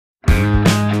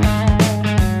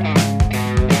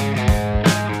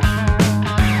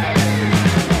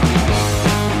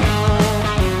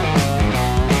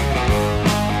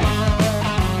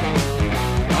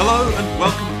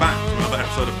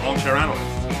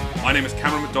My name is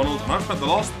Cameron McDonald, and I've spent the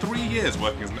last 3 years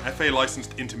working as an FA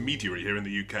licensed intermediary here in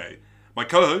the UK. My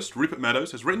co-host, Rupert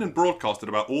Meadows, has written and broadcasted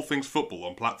about all things football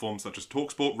on platforms such as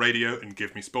TalkSport Radio and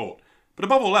Give Me Sport. But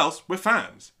above all else, we're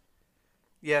fans.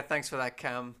 Yeah, thanks for that,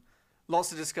 Cam. Lots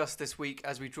to discuss this week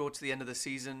as we draw to the end of the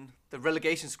season. The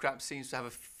relegation scrap seems to have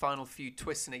a final few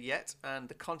twists in it yet, and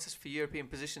the contest for European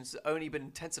positions has only been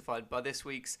intensified by this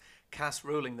week's CAS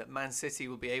ruling that Man City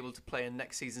will be able to play in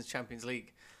next season's Champions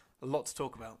League. A lot to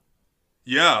talk about.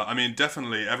 Yeah, I mean,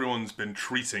 definitely everyone's been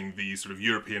treating the sort of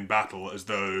European battle as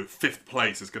though 5th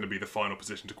place is going to be the final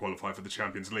position to qualify for the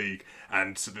Champions League,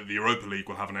 and so that the Europa League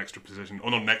will have an extra position, or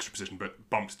not an extra position, but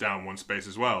bumps down one space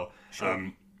as well.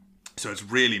 Sure. So it's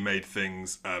really made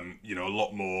things, a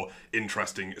lot more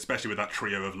interesting, especially with that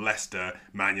trio of Leicester,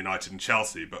 Man United, and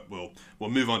Chelsea. But we'll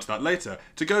move on to that later.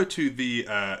 To go to the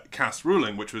CAS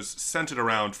ruling, which was centred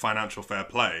around financial fair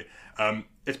play.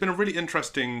 It's been a really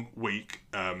interesting week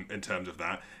in terms of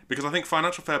that, because I think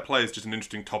financial fair play is just an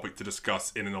interesting topic to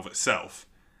discuss in and of itself.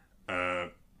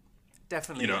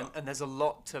 Definitely, and there's a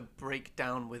lot to break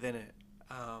down within it.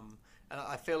 And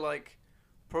I feel like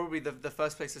probably the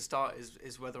first place to start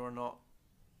is whether or not,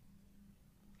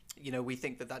 we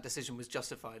think that decision was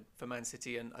justified for Man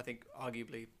City, and I think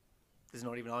arguably, there's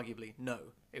not even arguably, no,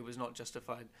 it was not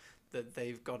justified that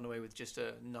they've gotten away with just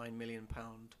a £9 million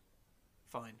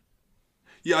fine.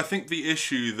 Yeah, I think the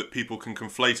issue that people can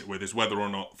conflate it with is whether or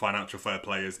not financial fair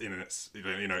play is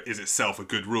is itself a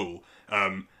good rule.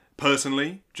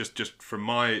 Personally, just from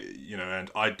my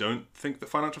end, I don't think that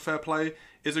financial fair play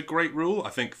is a great rule. I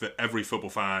think that every football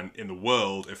fan in the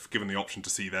world, if given the option to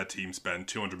see their team spend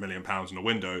 £200 million in a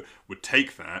window, would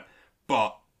take that.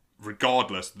 But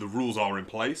regardless, the rules are in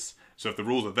place. So if the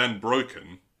rules are then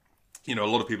broken, a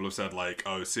lot of people have said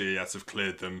CAS have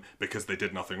cleared them because they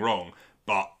did nothing wrong.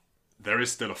 But there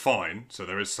is still a fine, so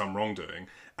there is some wrongdoing,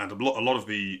 and a lot of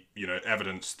the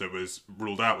evidence that was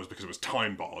ruled out was because it was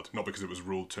time barred, not because it was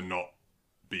ruled to not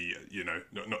be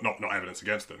not evidence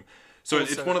against them. So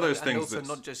also, it's one of those things. And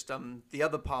also not just the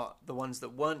other part, the ones that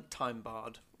weren't time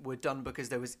barred were done because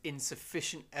there was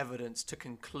insufficient evidence to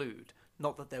conclude,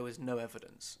 not that there was no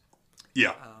evidence.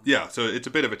 Yeah, So it's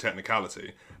a bit of a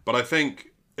technicality, but I think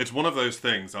it's one of those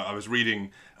things. I was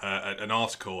reading an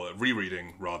article,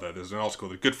 rereading rather. There's an article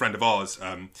that a good friend of ours,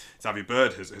 Xavier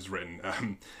Bird, has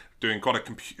written, doing quite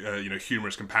a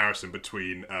humorous comparison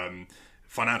between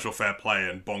financial fair play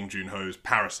and Bong Joon-Ho's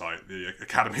Parasite, the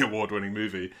Academy Award-winning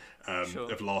movie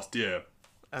of last year.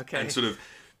 Okay. And sort of,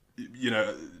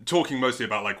 talking mostly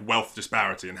about wealth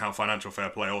disparity and how financial fair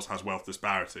play also has wealth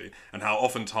disparity, and how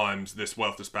oftentimes this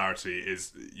wealth disparity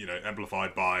is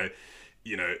amplified by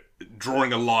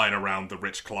drawing a line around the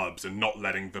rich clubs and not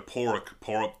letting the poorer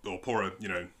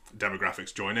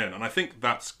demographics join in. And I think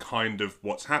that's kind of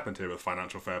what's happened here with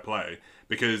financial fair play,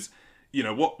 because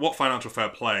what financial fair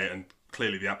play, and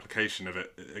clearly the application of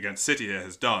it against City here,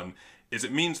 has done is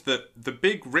it means that the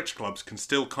big rich clubs can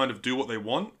still kind of do what they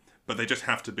want, but they just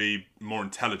have to be more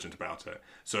intelligent about it.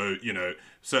 So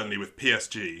certainly with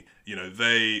PSG,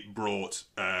 they brought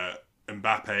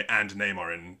Mbappe and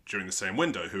Neymar in during the same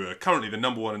window, who are currently the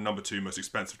number 1 and number 2 most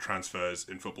expensive transfers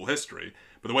in football history.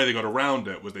 But the way they got around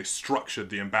it was they structured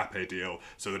the Mbappe deal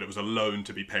so that it was a loan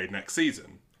to be paid next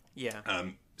season. Yeah.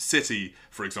 City,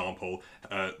 for example,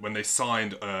 when they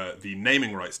signed the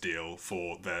naming rights deal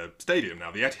for their stadium,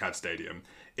 now the Etihad Stadium,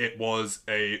 it was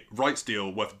a rights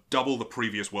deal worth double the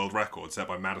previous world record set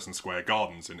by Madison Square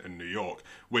Gardens in New York,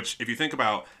 which, if you think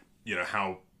about,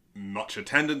 how much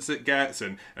attendance it gets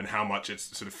and how much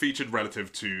it's sort of featured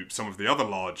relative to some of the other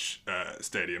large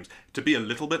stadiums, to be a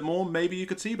little bit more maybe you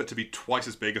could see, but to be twice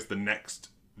as big as the next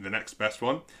best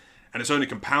one. And it's only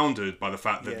compounded by the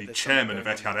fact that the chairman of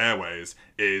Etihad Airways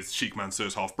is Sheikh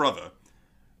Mansour's half-brother.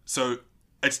 So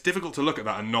it's difficult to look at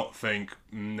that and not think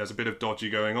there's a bit of dodgy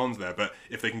going on there. But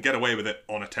if they can get away with it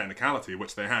on a technicality,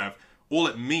 which they have, all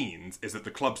it means is that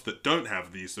the clubs that don't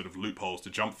have these sort of loopholes to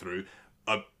jump through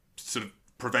are sort of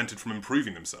prevented from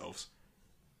improving themselves.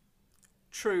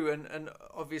 True, and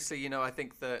obviously, I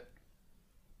think that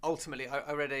ultimately,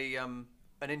 I read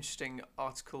an interesting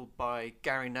article by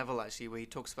Gary Neville actually, where he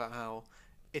talks about how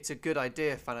it's a good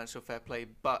idea, financial fair play,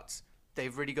 but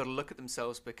they've really got to look at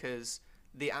themselves because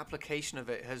the application of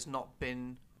it has not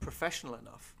been professional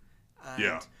enough,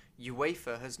 and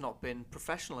UEFA has not been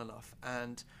professional enough,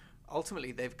 and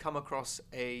ultimately they've come across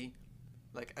a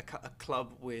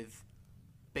club with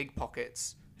big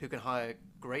pockets who can hire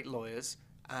great lawyers,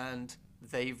 and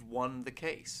they've won the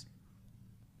case.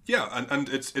 Yeah, and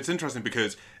it's interesting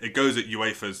because it goes at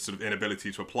UEFA's sort of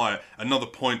inability to apply it. Another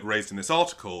point raised in this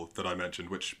article that I mentioned,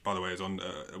 which by the way is on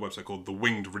a website called The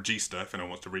Winged Register, if anyone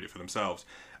wants to read it for themselves,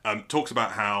 talks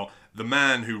about how the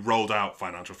man who rolled out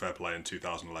financial fair play in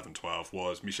 2011-12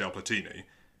 was Michel Platini.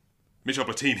 Michel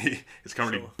Platini is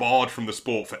currently barred from the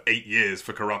sport for 8 years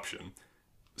for corruption.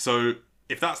 So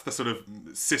if that's the sort of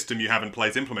system you have in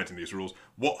place implementing these rules,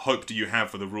 what hope do you have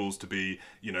for the rules to be,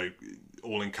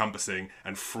 all-encompassing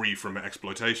and free from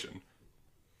exploitation?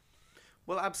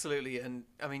 Well, absolutely. And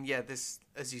I mean, yeah, this,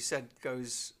 as you said,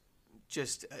 goes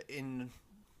just in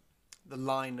the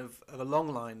line of a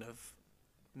long line of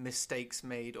mistakes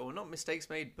made, or not mistakes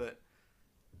made, but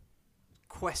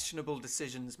questionable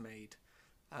decisions made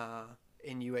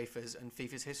in UEFA's and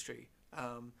FIFA's history.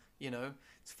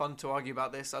 It's fun to argue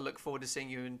about this. I look forward to seeing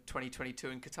you in 2022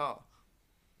 in Qatar.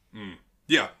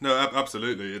 Yeah, no,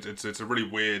 absolutely. It's a really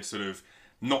weird sort of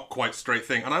not quite straight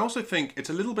thing. And I also think it's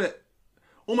a little bit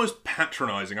almost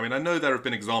patronising. I mean, I know there have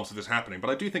been examples of this happening,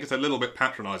 but I do think it's a little bit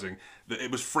patronising that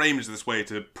it was framed as this way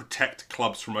to protect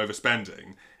clubs from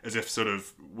overspending, as if sort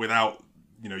of without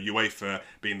UEFA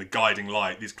being the guiding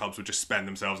light, these clubs would just spend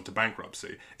themselves into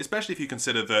bankruptcy. Especially if you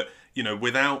consider that,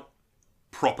 without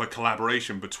proper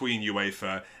collaboration between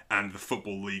UEFA and the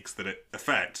football leagues that it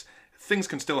affects, things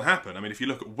can still happen. I mean, if you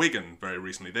look at Wigan very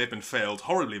recently, they've been failed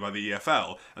horribly by the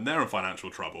EFL and they're in financial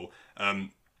trouble.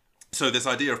 So this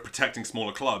idea of protecting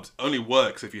smaller clubs only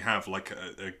works if you have like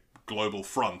a global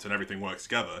front and everything works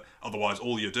together. Otherwise,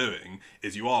 all you're doing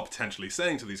is you are potentially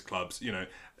saying to these clubs,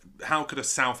 how could a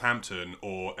Southampton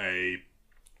or a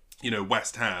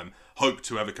West Ham hope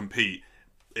to ever compete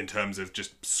in terms of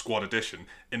just squad addition?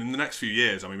 And in the next few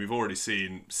years, I mean, we've already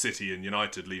seen City and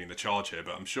United leading the charge here,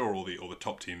 but I'm sure all the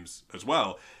top teams as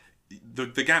well.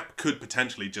 The gap could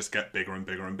potentially just get bigger and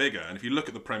bigger and bigger. And if you look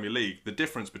at the Premier League, the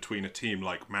difference between a team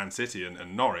like Man City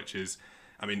and Norwich is,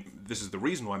 I mean, this is the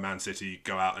reason why Man City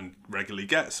go out and regularly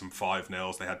get some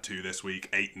 5-0s. They had 2 this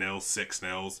week, 8-0,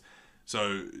 6-0.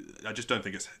 So I just don't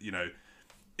think it's,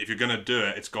 if you're going to do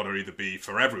it, it's got to either be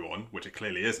for everyone, which it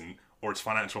clearly isn't, or it's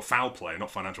financial foul play, not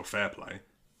financial fair play.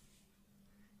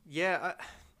 Yeah,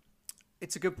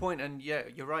 it's a good point. And yeah,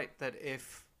 you're right that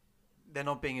if they're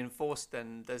not being enforced,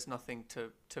 then there's nothing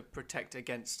to protect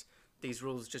against these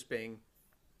rules just being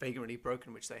vagrantly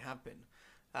broken, which they have been.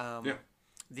 Yeah.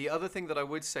 The other thing that I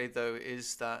would say, though,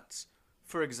 is that,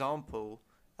 for example,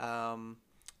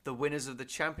 the winners of the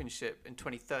championship in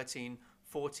 2013,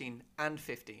 14 and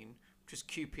 15, which is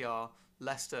QPR,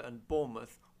 Leicester and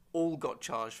Bournemouth, all got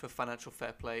charged for financial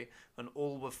fair play and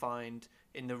all were fined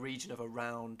in the region of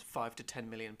around £5 to £10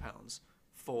 million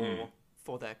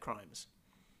for their crimes.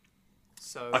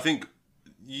 So I think,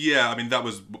 yeah, I mean, that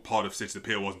was part of City's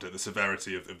appeal, wasn't it? The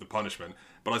severity of the punishment.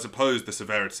 But I suppose the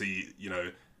severity,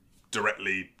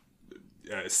 directly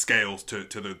scales to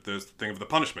the thing of the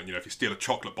punishment. If you steal a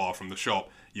chocolate bar from the shop,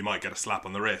 you might get a slap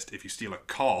on the wrist. If you steal a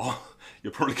car,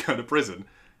 you're probably going to prison.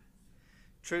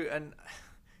 True. And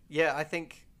yeah,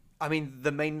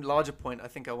 the main larger point I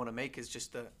think I want to make is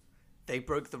just that they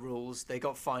broke the rules. They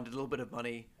got fined a little bit of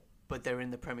money, but they're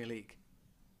in the Premier League.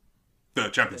 The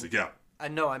Champions League, yeah.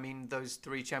 And no, I mean those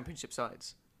 3 championship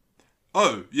sides.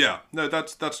 Oh, yeah. No,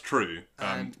 that's true.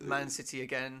 And Man City,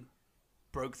 again,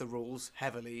 broke the rules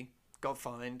heavily, got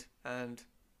fined, and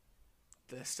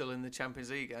they're still in the Champions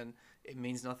League, and it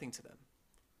means nothing to them.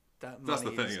 That's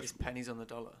money is pennies on the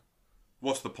dollar.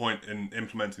 What's the point in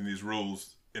implementing these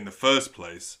rules in the first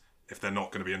place if they're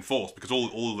not going to be enforced? Because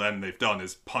all then they've done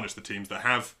is punish the teams that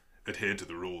have adhered to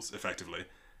the rules effectively.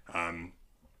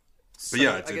 So but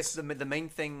yeah, I guess the main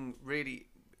thing really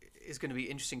is going to be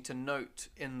interesting to note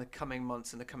in the coming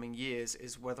months and the coming years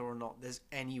is whether or not there's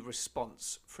any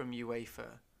response from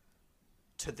UEFA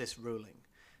to this ruling.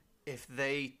 If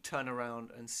they turn around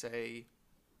and say,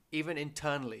 even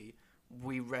internally,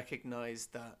 we recognise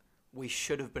that we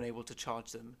should have been able to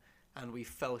charge them and we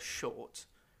fell short,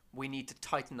 we need to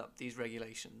tighten up these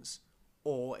regulations.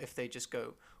 Or if they just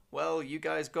go, well, you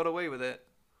guys got away with it.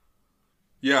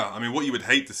 Yeah, I mean, what you would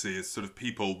hate to see is sort of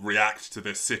people react to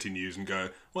this City news and go,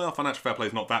 well, financial fair play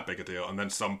is not that big a deal, and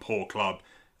then some poor club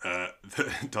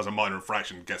that does a minor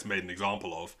infraction gets made an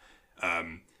example of.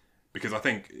 Because I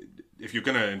think if you're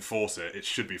going to enforce it, it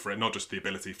should be for it, not just the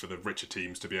ability for the richer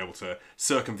teams to be able to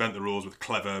circumvent the rules with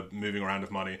clever moving around of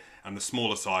money, and the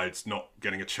smaller sides not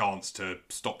getting a chance to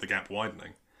stop the gap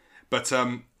widening. But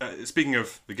speaking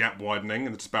of the gap widening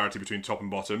and the disparity between top and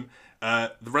bottom,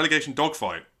 the relegation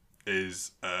dogfight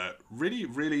is really,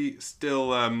 really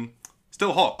still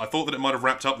hot. I thought that it might have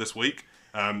wrapped up this week.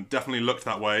 Definitely looked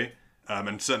that way,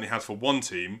 and certainly has for one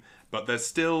team. but there's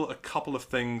still a couple of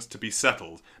things to be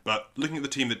settled. But looking at the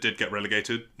team that did get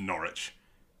relegated, Norwich.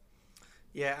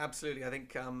 Yeah, absolutely. I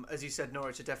think, as you said,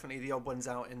 Norwich are definitely the odd ones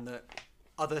out in that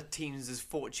other teams'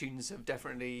 fortunes have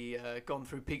definitely gone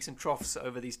through peaks and troughs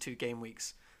over these 2 game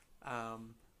weeks.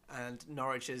 And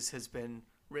Norwich's has been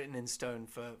written in stone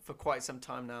for quite some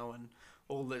time now, and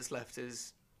all that's left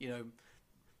is,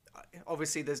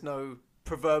 obviously there's no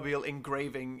proverbial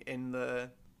engraving in the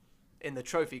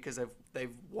trophy because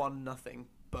they've won nothing,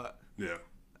 but yeah,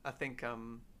 I think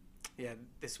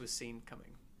this was seen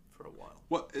coming for a while.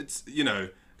 Well, it's,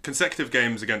 consecutive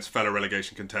games against fellow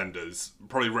relegation contenders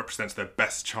probably represents their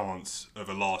best chance of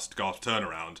a last gasp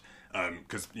turnaround.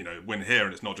 Because, win here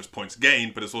and it's not just points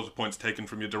gained, but it's also points taken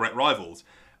from your direct rivals.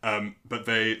 But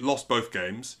they lost both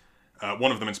games, one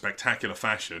of them in spectacular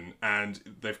fashion, and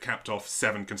they've capped off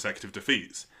 7 consecutive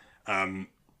defeats. The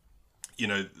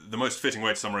most fitting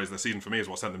way to summarise their season for me is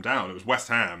what sent them down. It was West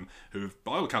Ham, who have,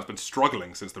 by all accounts, been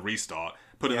struggling since the restart,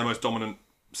 put in their most dominant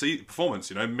performance.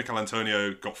 Mikel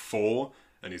Antonio got 4,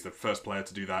 and he's the first player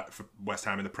to do that for West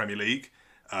Ham in the Premier League.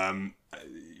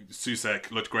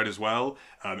 Susek looked great as well.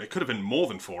 It could have been more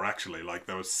than 4, actually. Like,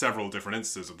 there were several different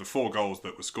instances of the 4 goals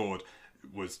that were scored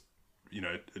was,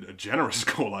 a generous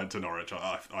scoreline to Norwich,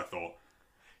 I thought.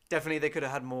 Definitely, they could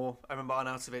have had more. I remember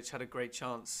Arnautovic had a great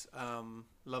chance.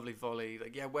 Lovely volley.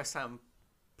 West Ham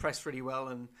pressed really well,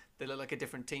 and they look like a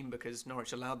different team because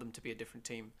Norwich allowed them to be a different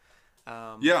team.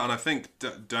 And I think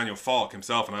Daniel Farke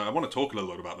himself, and I want to talk a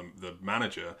little bit about the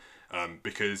manager,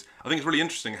 because I think it's really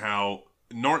interesting how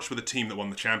Norwich were the team that won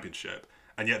the championship,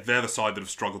 and yet they're the side that have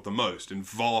struggled the most, in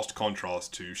vast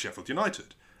contrast to Sheffield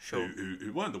United, sure,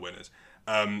 who weren't the winners.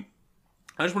 I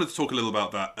just wanted to talk a little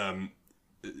about that.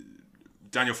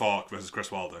 Daniel Farke versus Chris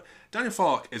Wilder. Daniel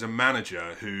Farke is a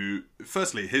manager who,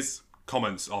 firstly, his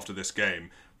comments after this game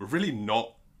were really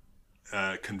not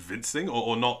convincing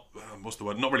or not,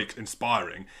 not really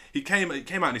inspiring. He came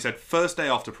out and he said, first day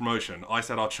after promotion, I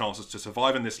said our chances to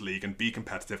survive in this league and be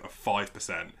competitive are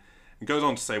 5%. And goes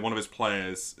on to say one of his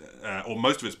players, or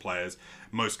most of his players,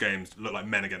 most games look like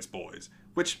men against boys,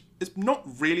 which is not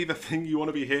really the thing you want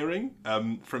to be hearing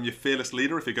from your fearless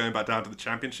leader if you're going back down to the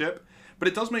Championship. But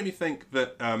it does make me think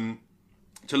that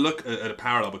to look at a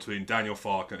parallel between Daniel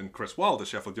Farke and Chris Wilder,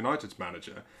 Sheffield United's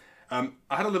manager, I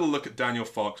had a little look at Daniel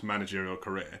Farke's managerial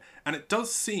career, and it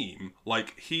does seem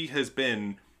like he has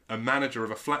been a manager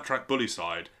of a flat-track bully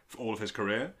side for all of his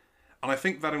career. And I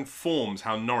think that informs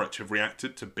how Norwich have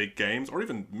reacted to big games, or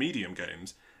even medium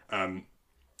games,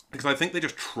 because I think they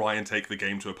just try and take the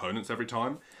game to opponents every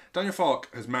time. Daniel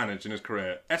Farke has managed in his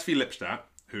career SV Lipstadt,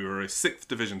 who are a 6th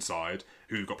division side,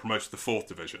 who got promoted to the 4th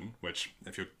division, which,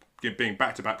 if you're being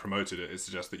back-to-back promoted, it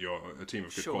suggests that you're a team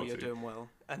of good quality. Sure, you're doing well.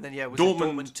 And then,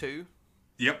 Dortmund 2?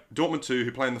 Yep, Dortmund 2,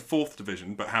 who play in the 4th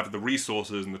division, but have the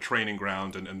resources and the training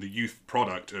ground and the youth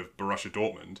product of Borussia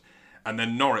Dortmund. And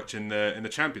then Norwich in the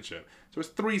Championship. So it's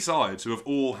 3 sides who have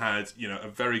all had, a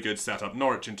very good setup.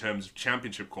 Norwich, in terms of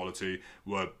Championship quality,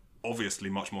 were obviously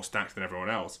much more stacked than everyone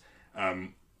else.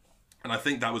 And I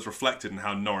think that was reflected in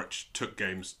how Norwich took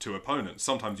games to opponents.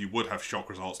 Sometimes you would have shock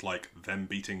results like them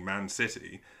beating Man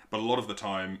City, but a lot of the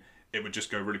time it would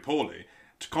just go really poorly.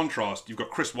 To contrast, you've got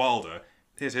Chris Wilder.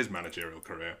 Here's his managerial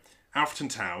career. Alfreton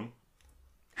Town,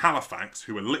 Halifax,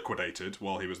 who were liquidated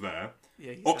while he was there,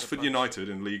 Oxford United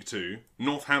in League 2,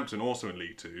 Northampton also in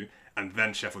League 2, and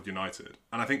then Sheffield United.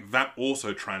 And I think that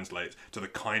also translates to the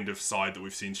kind of side that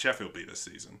we've seen Sheffield be this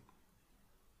season.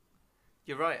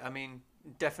 You're right. I mean,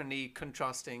 definitely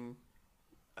contrasting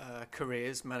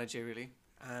careers managerially,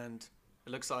 and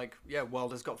it looks like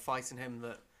Wilder's got fight in him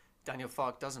that Daniel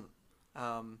Farke doesn't.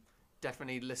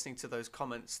 Definitely listening to those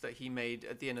comments that he made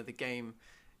at the end of the game,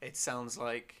 it sounds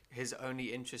like his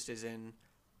only interest is in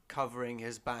covering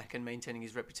his back and maintaining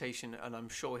his reputation, and I'm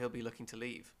sure he'll be looking to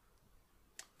leave.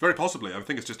 Very possibly. I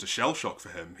think it's just a shell shock for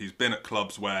him. He's been at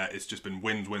clubs where it's just been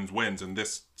wins, wins, wins, and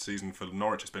this season for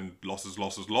Norwich has been losses,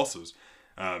 losses, losses.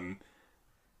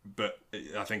 But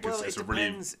I think it's a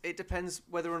really... It depends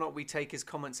whether or not we take his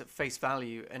comments at face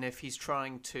value, and if he's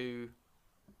trying to,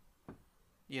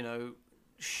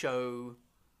 show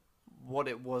what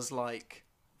it was like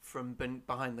from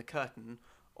behind the curtain,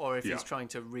 or if he's trying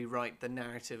to rewrite the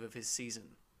narrative of his season.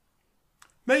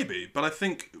 Maybe, but I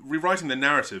think rewriting the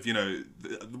narrative,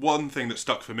 the one thing that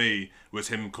stuck for me was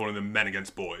him calling them men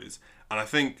against boys. And I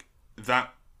think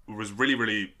that was really,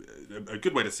 really a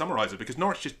good way to summarise it, because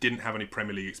Norwich just didn't have any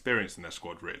Premier League experience in their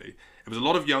squad, really. It was a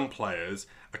lot of young players,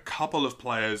 a couple of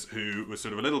players who were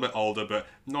sort of a little bit older, but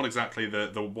not exactly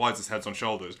the wisest heads on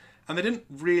shoulders. and they didn't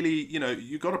really,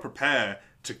 you got to prepare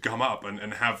to come up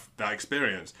and have that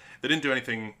experience. They didn't do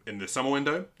anything in the summer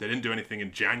window. They didn't do anything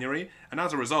in January. And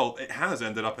as a result, it has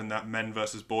ended up in that men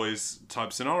versus boys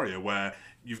type scenario where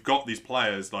you've got these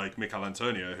players like Mikel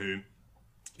Antonio who,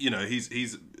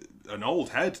 he's an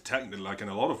old head technically, like in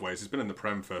a lot of ways. He's been in the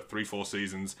Prem for 3-4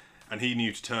 seasons, and he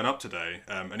knew to turn up today.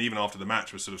 And even after the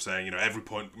match was sort of saying, every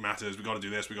point matters, we got to do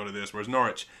this, we got to do this. Whereas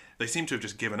Norwich, they seem to have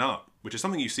just given up, which is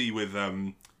something you see with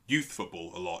youth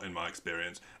football a lot in my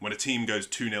experience. When a team goes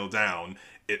 2-0 down,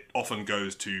 it often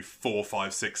goes to 4,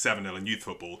 5, 6, 7-0 in youth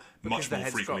football much more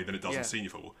frequently than it does in senior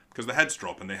football. Because the heads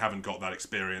drop and they haven't got that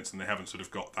experience and they haven't sort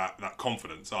of got that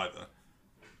confidence either.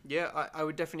 Yeah, I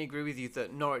would definitely agree with you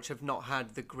that Norwich have not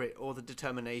had the grit or the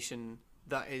determination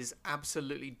that is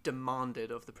absolutely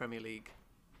demanded of the Premier League.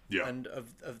 Yeah. And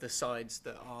of the sides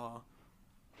that are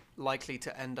likely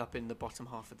to end up in the bottom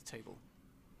half of the table.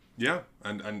 Yeah,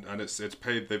 and they've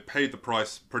paid the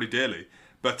price pretty dearly.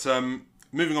 But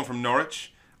moving on from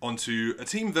Norwich onto a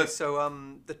team that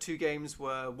the two games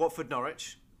were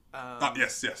Watford-Norwich.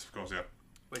 Yes, of course, yeah.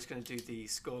 We're just going to do the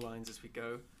score lines as we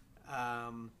go.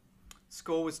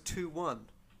 Score was 2-1,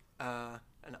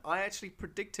 and I actually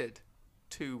predicted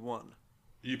 2-1.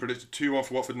 You predicted 2-1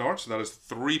 for Watford-Norwich, so that is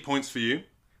 3 points for you.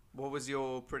 What was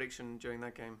your prediction during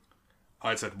that game?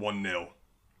 I said 1-0.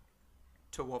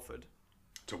 To Watford?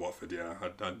 To Watford, yeah. I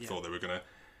thought they were going to...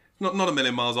 Not a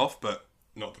million miles off, but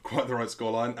not quite the right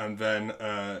scoreline. And then,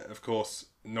 of course,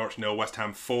 Norwich 0, West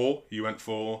Ham 4. You went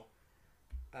for...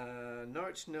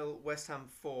 Norwich 0, West Ham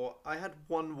 4. I had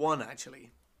 1-1,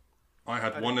 actually. I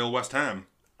had 1-0 West Ham.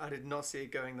 I did not see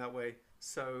it going that way.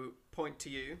 So, point to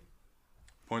you.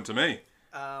 Point to me.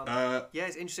 Yeah,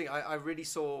 it's interesting. I really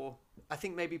saw... I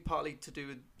think maybe partly to do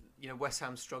with West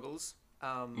Ham's struggles.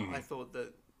 I thought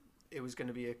that it was going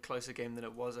to be a closer game than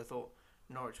it was. I thought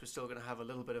Norwich was still going to have a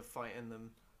little bit of fight in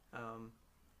them.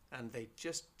 And they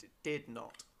just did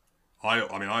not.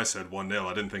 I said 1-0.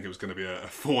 I didn't think it was going to be a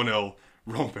 4-0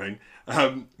 romping.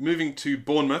 Moving to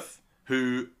Bournemouth,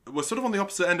 who was sort of on the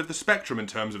opposite end of the spectrum in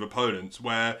terms of opponents,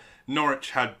 where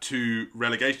Norwich had two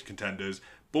relegation contenders.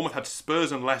 Bournemouth had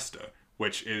Spurs and Leicester,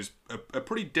 which is a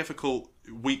pretty difficult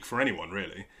week for anyone,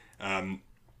 really.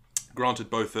 Granted,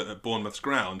 both at Bournemouth's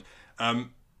ground.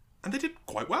 And they did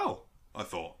quite well, I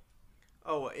thought.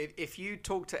 Oh, if you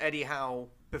talked to Eddie Howe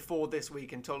before this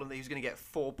week and told him that he was going to get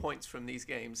 4 points from these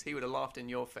games, he would have laughed in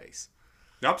your face.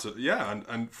 Absolutely, yeah.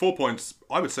 And 4 points,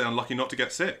 I would say unlucky not to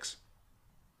get 6.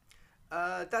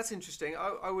 That's interesting.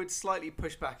 I would slightly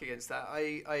push back against that.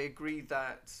 I agree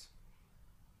that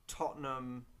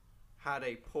Tottenham had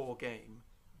a poor game,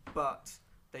 but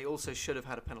they also should have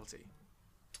had a penalty.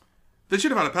 They should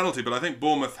have had a penalty, but I think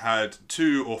Bournemouth had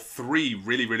 2 or 3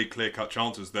 really, really clear-cut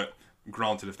chances that,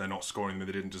 granted, if they're not scoring them,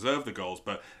 they didn't deserve the goals.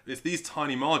 But it's these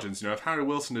tiny margins. If Harry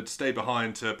Wilson had stayed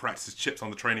behind to practice his chips on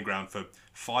the training ground for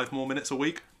 5 more minutes a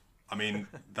week, I mean,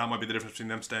 that might be the difference between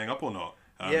them staying up or not.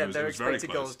 Their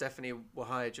expected goals definitely were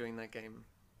higher during that game.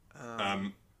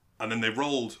 And then they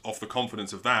rolled off the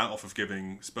confidence of that, off of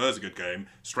giving Spurs a good game,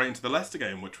 straight into the Leicester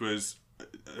game, which was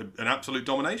an absolute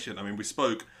domination. I mean, we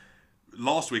spoke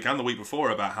last week and the week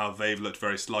before about how they've looked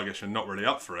very sluggish and not really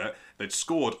up for it. They'd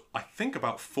scored, I think,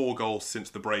 about 4 goals since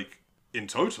the break in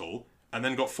total, and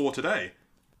then got 4 today.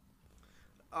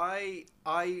 I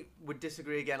would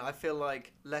disagree again. I feel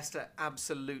like Leicester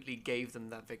absolutely gave them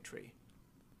that victory.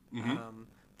 Mm-hmm.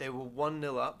 They were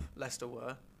 1-0 up, Leicester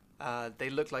were. They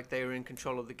looked like they were in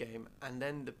control of the game, and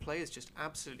then the players just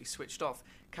absolutely switched off.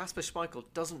 Kasper Schmeichel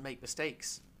doesn't make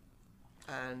mistakes.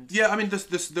 And yeah, I mean,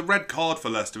 the red card for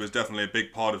Leicester is definitely a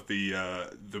big part of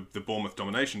the Bournemouth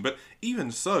domination. But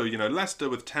even so, Leicester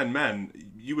with 10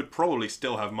 men, you would probably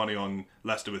still have money on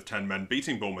Leicester with 10 men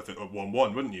beating Bournemouth at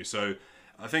 1-1, wouldn't you? So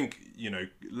I think,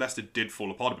 Leicester did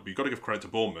fall apart a bit, but you've got to give credit to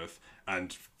Bournemouth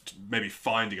and maybe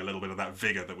finding a little bit of that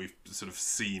vigour that we've sort of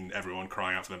seen everyone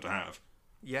crying out for them to have.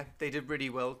 Yeah, they did really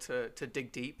well to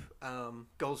dig deep.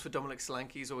 Goals for Dominic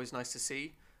Solanke is always nice to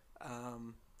see.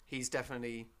 He's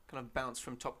definitely kind of bounced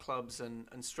from top clubs and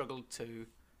struggled to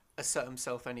assert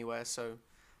himself anywhere. So,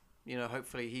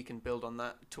 hopefully he can build on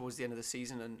that towards the end of the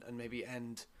season and maybe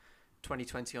end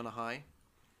 2020 on a high.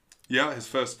 Yeah, his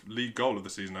first league goal of the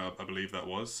season, I believe that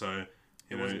was. So,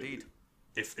 it was indeed.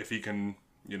 If he can,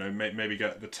 maybe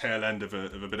get the tail end of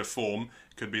a bit of form,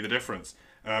 could be the difference.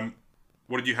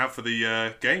 What did you have for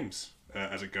the games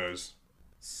as it goes?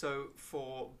 So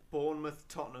for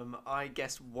Bournemouth-Tottenham, I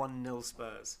guessed 1-0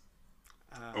 Spurs.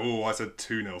 I said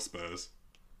 2-0 Spurs.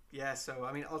 Yeah, so,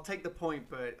 I mean, I'll take the point,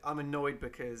 but I'm annoyed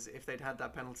because if they'd had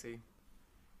that penalty...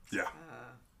 Yeah.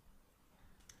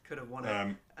 Could have won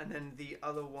it. And then the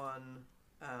other one...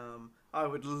 I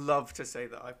would love to say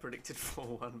that I predicted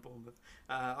 4-1 Bournemouth.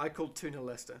 I called 2-0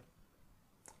 Leicester.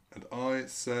 And I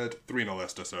said 3-0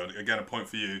 Leicester, so again, a point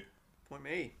for you. Point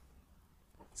me.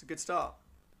 It's a good start.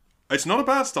 It's not a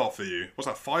bad start for you. What's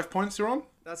that, 5 points you're on?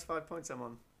 That's 5 points I'm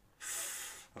on.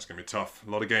 That's going to be tough.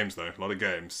 A lot of games, though. A lot of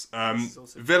games.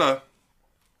 Also Villa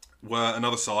were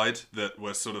another side that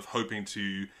were sort of hoping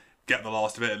to get the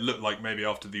last of it. It looked like maybe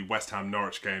after the West Ham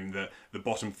Norwich game that the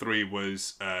bottom three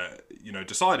was,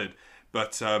 decided.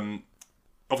 But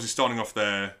obviously starting off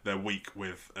their week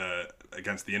with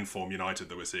against the inform United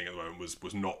that we're seeing at the moment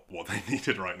was not what they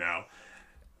needed right now.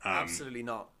 Absolutely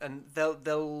not. And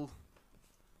they'll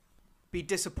be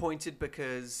disappointed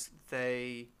because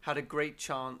they had a great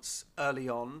chance early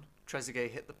on.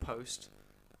 Trezeguet hit the post.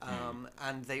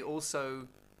 And they also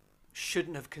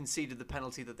shouldn't have conceded the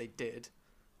penalty that they did.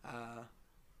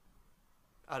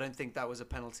 I don't think that was a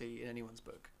penalty in anyone's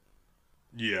book.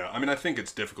 Yeah, I mean, I think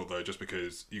it's difficult, though, just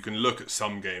because you can look at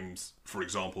some games, for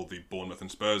example, the Bournemouth and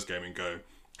Spurs game, and go,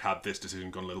 had this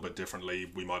decision gone a little bit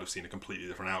differently, we might have seen a completely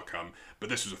different outcome. But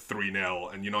this was a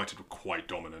 3-0, and United were quite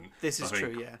dominant. This is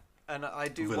true, yeah. And I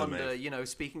do wonder,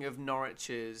 speaking of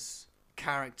Norwich's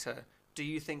character, do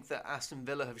you think that Aston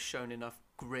Villa have shown enough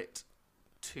grit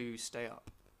to stay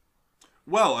up?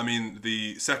 Well, I mean,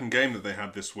 the second game that they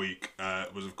had this week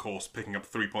was, of course, picking up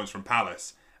 3 points from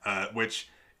Palace, which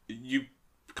you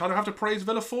kind of have to praise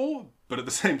Villa for, but at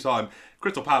the same time,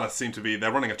 Crystal Palace seem to be,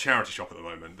 they're running a charity shop at the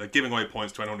moment. They're giving away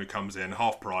points to anyone who comes in,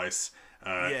 half price.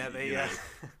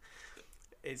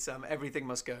 It's everything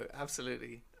must go,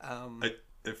 absolutely.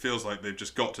 It feels like they've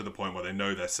just got to the point where they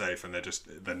know they're safe and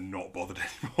they're not bothered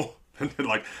anymore.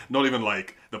 Like, not even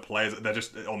like the players, they're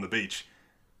just on the beach.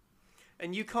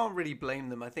 And you can't really blame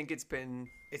them. I think it's been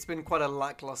quite a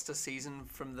lackluster season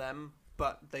from them,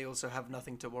 but they also have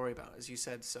nothing to worry about, as you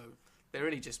said. So they're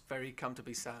really just very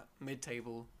comfortably sat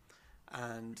mid-table,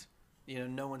 and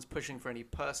no one's pushing for any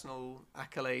personal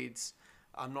accolades.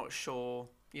 I'm not sure.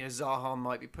 Zaha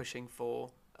might be pushing for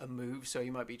a move, so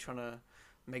he might be trying to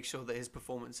make sure that his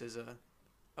performances are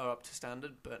up to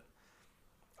standard. But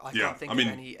I can't think of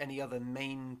any other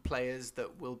main players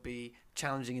that will be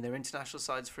challenging in their international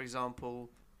sides, for example.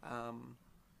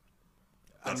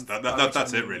 That's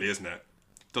it, really, isn't it?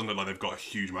 Doesn't look like they've got a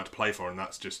huge amount to play for, and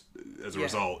that's just, as a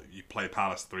result, you play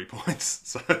Palace 3 points.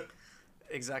 So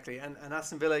exactly, and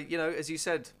Aston Villa, as you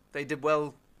said, they did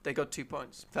well. They got 2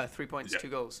 points, 3 points, 2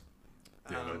 goals.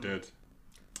 Yeah, they did.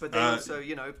 But they also,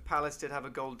 Palace did have a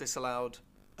goal disallowed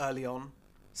early on,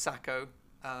 Sacco,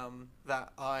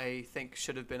 that I think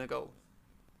should have been a goal.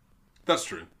 That's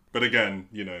true. But again,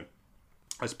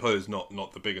 I suppose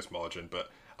not the biggest margin, but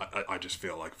I just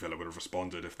feel like Villa would have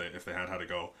responded if they had a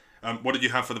goal. What did you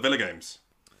have for the Villa games?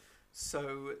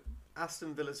 So,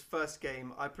 Aston Villa's first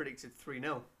game, I predicted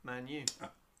 3-0, Man U.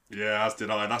 Yeah, as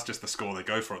did I. That's just the score they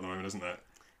go for at the moment, isn't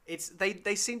it?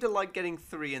 They seem to like getting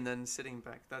 3 and then sitting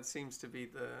back. That seems to be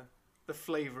the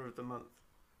flavour of the month.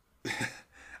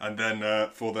 And then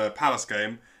for the Palace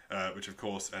game, which of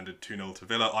course ended 2-0 to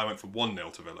Villa, I went for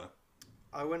 1-0 to Villa.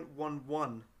 I went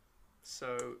 1-1,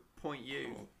 so point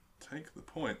you. I'll take the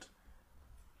point.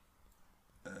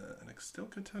 And it still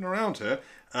could turn around here.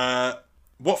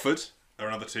 Watford are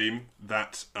another team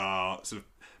that are sort of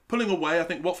pulling away. I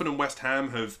think Watford and West Ham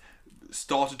have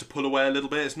started to pull away a little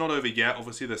bit. It's not over yet.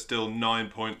 Obviously, there's still 9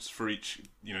 points for each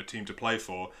team to play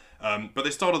for. But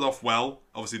they started off well.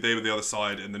 Obviously, they were the other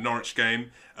side in the Norwich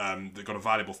game. They got a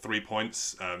valuable 3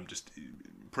 points. Just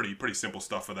pretty simple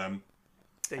stuff for them.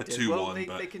 They did.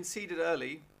 2-1, they conceded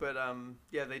early, but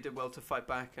they did well to fight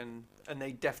back, and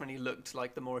they definitely looked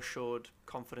like the more assured,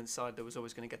 confident side that was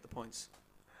always going to get the points.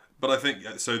 But I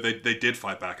think, so they did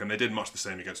fight back, and they did much the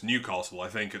same against Newcastle. I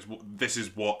think this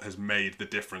is what has made the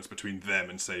difference between them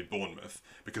and, say, Bournemouth,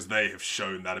 because they have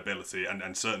shown that ability,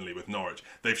 and certainly with Norwich,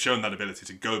 they've shown that ability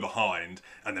to go behind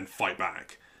and then fight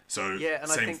back. So yeah, and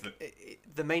I think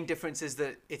the main difference is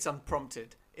that it's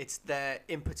unprompted. It's their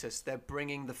impetus. They're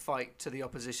bringing the fight to the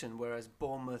opposition, whereas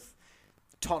Bournemouth,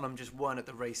 Tottenham just weren't at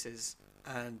the races,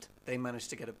 and they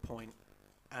managed to get a point.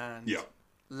 And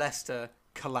Leicester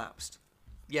collapsed.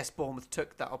 Yes, Bournemouth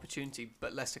took that opportunity,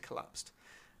 but Leicester collapsed.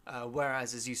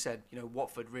 Whereas, as you said,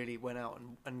 Watford really went out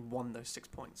and won those 6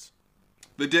 points.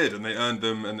 They did, and they earned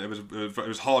them, and it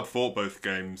was hard fought, both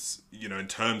games, in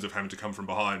terms of having to come from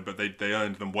behind, but they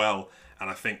earned them well, and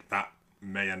I think that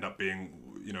may end up being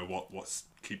what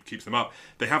keeps them up.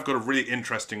 They have got a really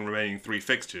interesting remaining 3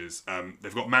 fixtures.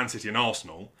 They've got Man City and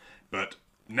Arsenal, but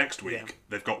next week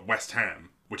they've got West Ham,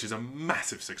 which is a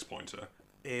massive 6-pointer.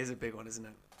 It is a big one, isn't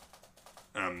it?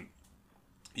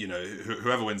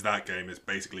 Whoever wins that game is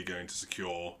basically going to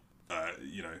secure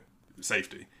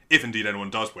safety. If indeed anyone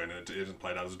does win and it isn't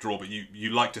played out as a draw, but you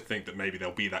like to think that maybe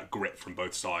there'll be that grit from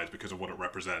both sides because of what it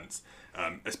represents,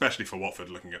 especially for Watford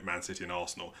looking at Man City and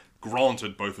Arsenal.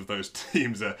 Granted, both of those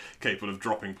teams are capable of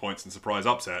dropping points and surprise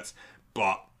upsets,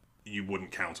 but you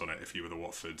wouldn't count on it if you were the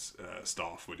Watford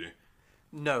staff, would you?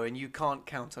 No, and you can't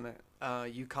count on it.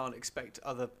 You can't expect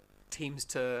other teams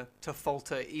to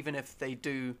falter, even if they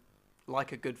do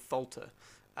like a good falter.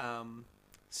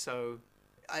 So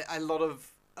a lot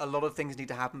of things need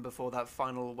to happen before that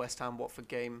final West Ham Watford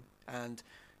game, and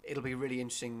it'll be really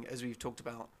interesting, as we've talked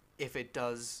about, if it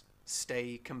does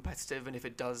stay competitive and if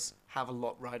it does have a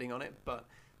lot riding on it. But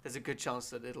there's a good chance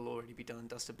that it'll already be done and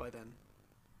dusted by then.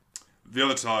 The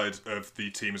other side of the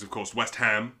team is, of course, West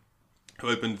Ham, who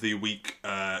opened the week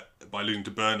by losing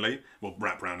to Burnley. We'll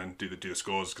wrap around and do the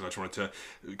scores because I just wanted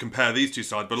to compare these two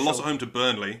sides. But a loss at home to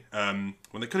Burnley, when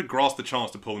they could have grasped the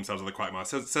chance to pull themselves out of the quagmire.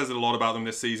 Says a lot about them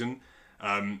this season.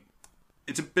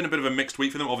 It's been a bit of a mixed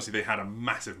week for them. Obviously, they had a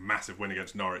massive win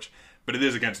against Norwich, but it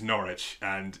is against Norwich,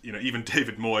 and even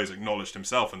David Moyes acknowledged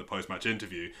himself in the post-match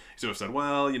interview. He sort of said,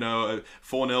 "Well,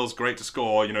 4-0's great to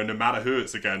score, no matter who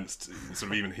it's against."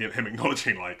 Sort of even him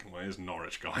acknowledging, like, "Well, it's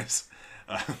Norwich, guys."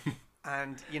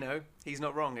 And he's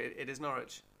not wrong. It is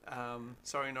Norwich.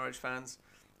 Sorry, Norwich fans.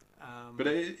 But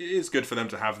it is good for them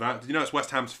to have that. It's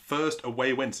West Ham's first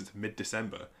away win since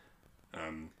mid-December.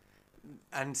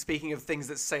 And speaking of things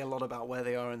that say a lot about where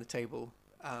they are in the table,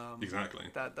 exactly.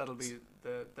 That'll be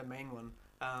the main one.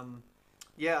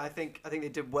 I think they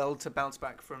did well to bounce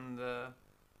back from the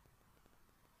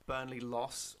Burnley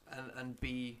loss and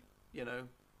be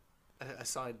a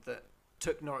side that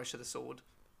took Norwich to the sword,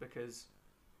 because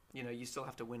you still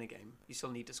have to win a game. You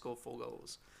still need to score 4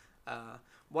 goals.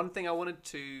 One thing I wanted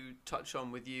to touch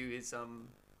on with you is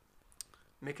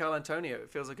Mikel Antonio. It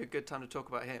feels like a good time to talk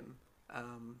about him.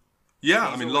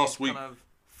 Last week kind of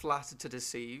flattered to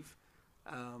deceive,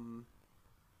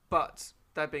 but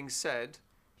that being said,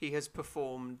 he has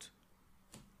performed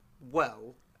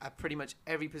well at pretty much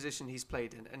every position he's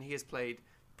played in, and he has played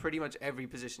pretty much every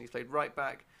position. He's played right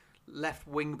back, left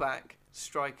wing back,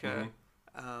 striker,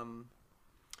 and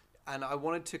I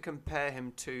wanted to compare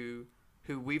him to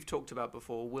who we've talked about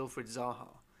before, Wilfried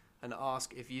Zaha, and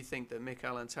ask if you think that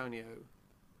Mikel Antonio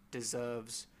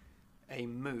deserves a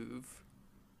move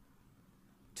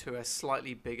to a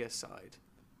slightly bigger side,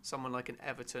 someone like an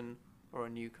Everton or a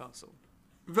Newcastle.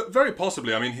 Very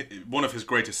possibly. I mean, one of his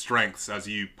greatest strengths, as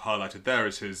you highlighted there,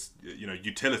 is his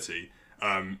utility.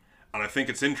 And I think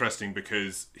it's interesting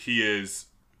because he is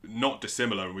not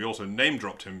dissimilar, and we also name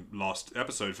dropped him last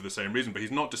episode for the same reason, but he's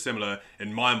not dissimilar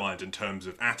in my mind in terms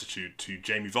of attitude to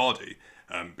Jamie Vardy,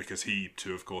 because he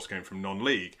too, of course, came from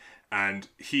non-league, and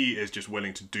he is just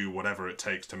willing to do whatever it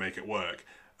takes to make it work.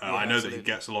 I know that he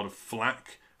gets a lot of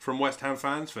flack from West Ham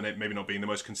fans for maybe not being the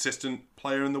most consistent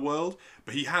player in the world,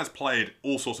 but he has played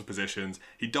all sorts of positions.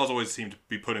 He does always seem to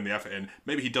be putting the effort in.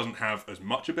 Maybe he doesn't have as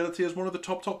much ability as one of the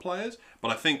top players,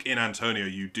 but I think in Antonio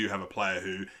you do have a player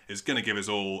who is going to give his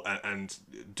all and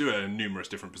do it in numerous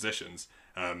different positions.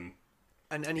 And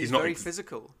he's very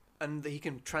physical, and he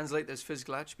can translate those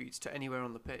physical attributes to anywhere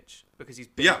on the pitch because he's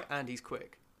big and he's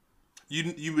quick.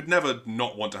 You would never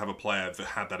not want to have a player that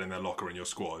had that in their locker in your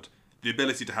squad. The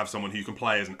ability to have someone who can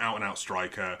play as an out-and-out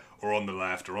striker or on the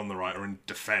left or on the right or in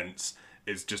defence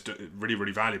is just really,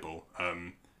 really valuable.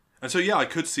 And so, I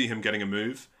could see him getting a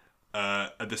move.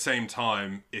 At the same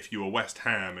time, if you were West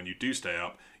Ham and you do stay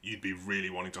up, you'd be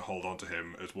really wanting to hold on to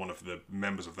him as one of the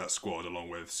members of that squad, along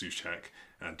with Souček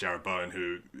and Jared Bowen,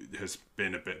 who has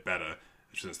been a bit better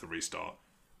since the restart.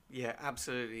 Yeah,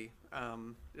 absolutely.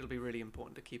 It'll be really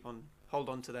important to hold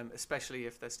on to them, especially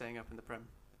if they're staying up in the Prem.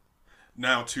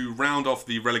 Now, to round off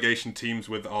the relegation teams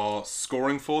with our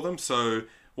scoring for them, so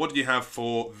what do you have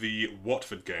for the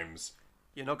Watford games?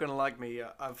 You're not going to like me.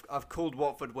 I've called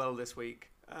Watford well this week.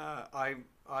 I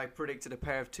predicted a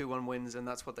pair of 2-1 wins, and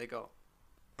that's what they got.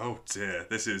 Oh dear,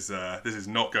 this is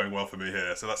not going well for me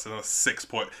here. So that's another 6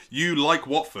 point. You, like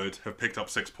Watford, have picked up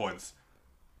 6 points.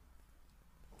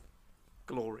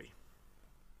 Glory.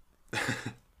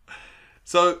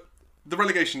 So, the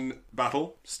relegation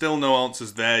battle, still no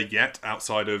answers there yet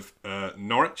outside of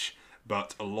Norwich,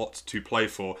 but a lot to play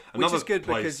for. Which is good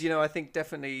because, I think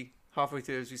definitely halfway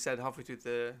through, as we said,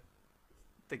 the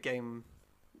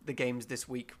games this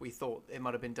week, we thought it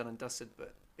might have been done and dusted,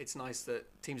 but it's nice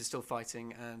that teams are still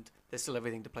fighting and there's still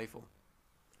everything to play for.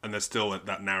 And there's still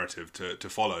that narrative to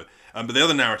follow. But the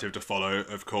other narrative to follow,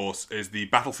 of course, is the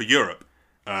battle for Europe.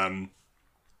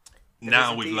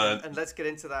 Now we've learned... And let's get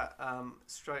into that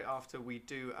straight after we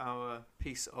do our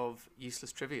piece of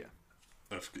useless trivia.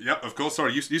 Of course.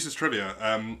 Sorry, useless trivia.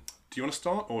 Do you want to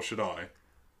start or should I?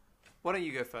 Why don't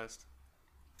you go first?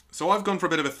 So I've gone for a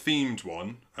bit of a themed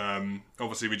one.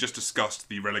 Obviously, we just discussed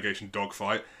the relegation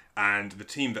dogfight, and the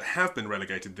team that have been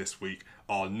relegated this week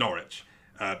are Norwich,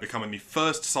 becoming the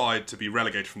first side to be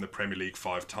relegated from the Premier League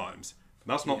 5 times.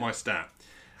 That's not my stat.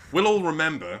 We'll all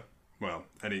remember. Well,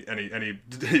 any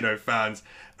fans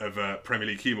of Premier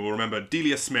League humour will remember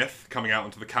Delia Smith coming out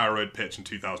onto the Carrow Road pitch in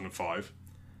 2005.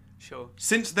 Sure.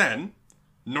 Since then,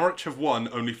 Norwich have won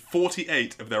only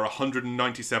 48 of their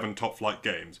 197 top-flight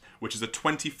games, which is a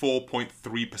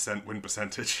 24.3% win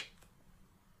percentage.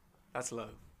 That's low.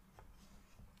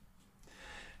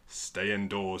 Stay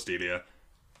indoors, Delia.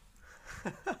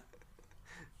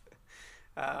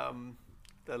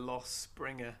 The loss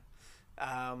bringer.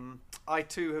 I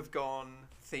too have gone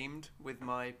themed with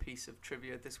my piece of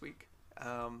trivia this week,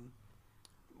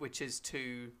 which is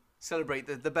to celebrate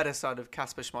the better side of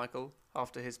Kasper Schmeichel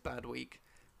after his bad week.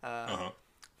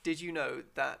 Did you know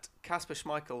that Kasper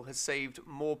Schmeichel has saved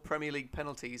more Premier League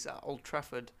penalties at Old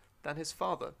Trafford than his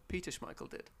father, Peter Schmeichel,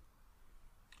 did?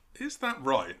 Is that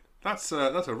right? That's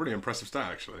a really impressive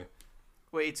stat, actually.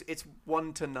 Well, it's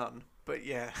 1-0, but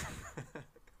yeah.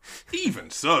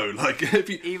 Even so, like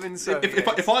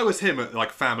if I was him at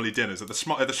like family dinners at the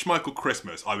Schmeichel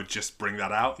Christmas, I would just bring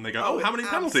that out and they go, "Oh, how many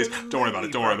penalties? Don't worry about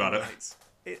it. Don't worry about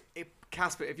it."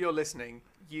 Kasper, if you're listening,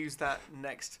 use that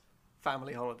next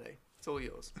family holiday. It's all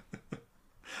yours.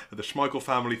 The Schmeichel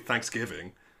family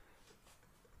Thanksgiving.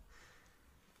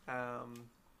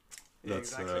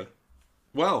 Exactly.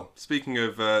 Well, speaking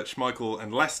of Schmeichel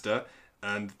and Leicester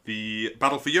and the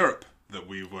battle for Europe that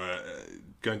we were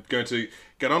going to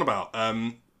get on about,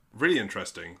 really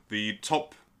interesting. The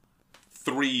top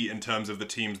 3 in terms of the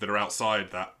teams that are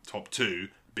outside that top 2,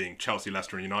 being Chelsea,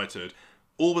 Leicester and United,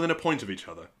 all within a point of each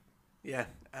other. Yeah,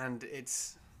 and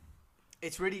it's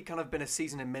really kind of been a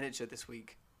season in miniature this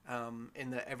week,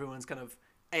 in that everyone's kind of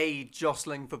A,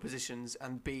 jostling for positions,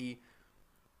 and B,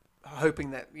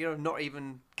 hoping that, not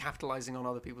even capitalising on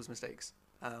other people's mistakes.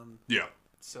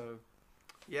 So,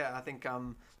 yeah, I think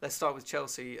let's start with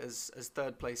Chelsea as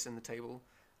third place in the table.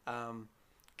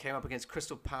 Came up against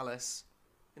Crystal Palace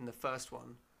in the first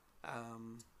one,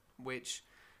 which,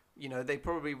 they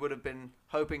probably would have been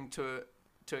hoping to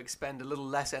expend a little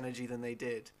less energy than they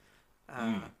did.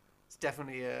 It's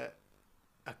definitely a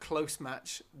close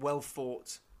match, well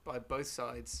fought by both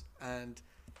sides. And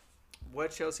were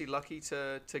Chelsea lucky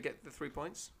to get the 3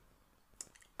 points?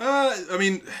 I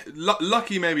mean,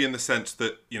 lucky maybe in the sense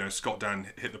that, Scott Dan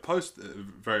hit the post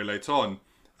very late on.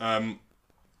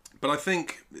 But I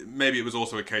think maybe it was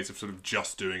also a case of sort of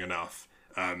just doing enough.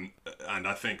 And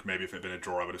I think maybe if it had been a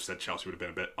draw, I would have said Chelsea would have been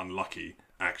a bit unlucky,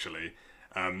 actually.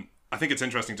 I think it's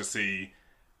interesting to see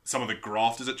some of the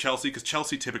grafters at Chelsea, because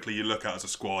Chelsea typically you look at as a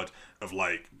squad of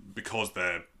because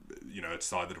they're, a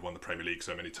side that have won the Premier League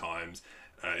so many times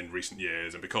in recent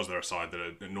years, and because they're a side that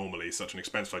are normally such an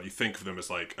expensive side, you think of them as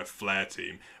like a flair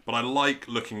team. But I like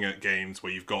looking at games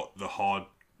where you've got the hard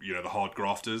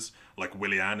grafters like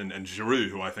Willian and Giroud,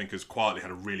 who I think has quietly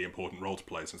had a really important role to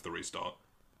play since the restart.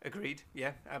 Agreed.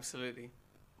 Yeah, absolutely.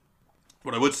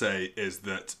 What I would say is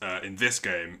that in this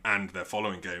game and their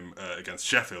following game against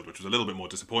Sheffield, which was a little bit more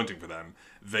disappointing for them,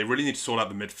 they really need to sort out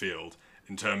the midfield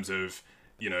in terms of,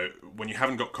 when you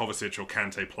haven't got Kovacic or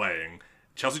Kante playing,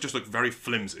 Chelsea just look very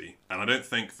flimsy. And I don't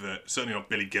think that, certainly not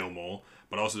Billy Gilmore,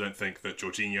 but I also don't think that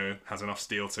Jorginho has enough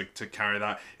steel to carry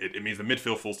that. It means the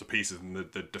midfield falls to pieces and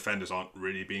the defenders aren't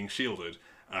really being shielded.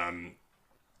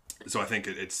 So I think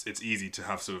it's easy to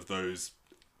have sort of those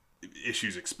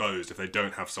issues exposed if they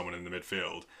don't have someone in the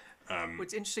midfield. Well,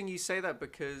 it's interesting you say that,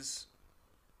 because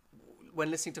when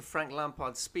listening to Frank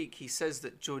Lampard speak, he says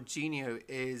that Jorginho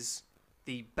is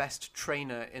the best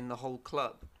trainer in the whole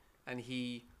club, and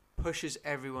he pushes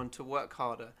everyone to work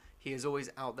harder. He is always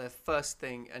out there first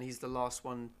thing, and he's the last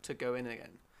one to go in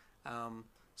again.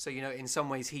 So, in some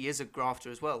ways he is a grafter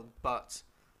as well, but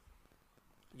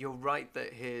you're right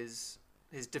that his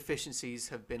deficiencies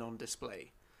have been on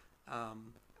display.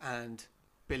 And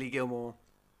Billy Gilmore,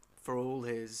 for all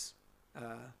his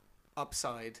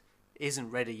upside,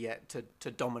 isn't ready yet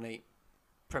to dominate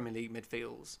Premier League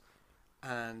midfields.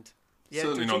 And yeah,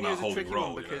 certainly not that Jorginho's a holding tricky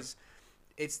role, one because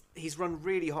he's run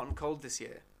really hot and cold this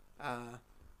year.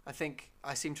 I think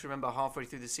I seem to remember halfway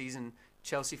through the season,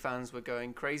 Chelsea fans were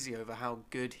going crazy over how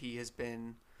good he has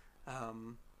been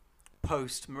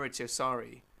post Maurizio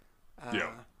Sarri.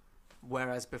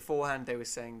 Whereas beforehand they were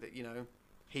saying that,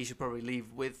 he should probably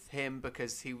leave with him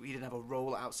because he didn't have a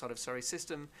role outside of Sarri's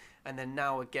system. And then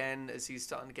now again, as he's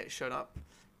starting to get shown up,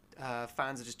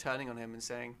 fans are just turning on him and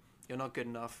saying, "You're not good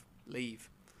enough, leave."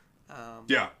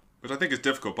 Yeah, which I think is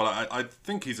difficult, but I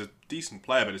think he's a decent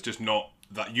player, but it's just not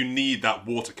that you need that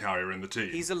water carrier in the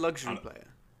team. He's a luxury player.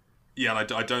 Yeah,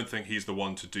 and I don't think he's the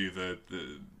one to do the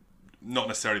not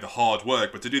necessarily the hard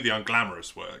work, but to do the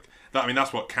unglamorous work.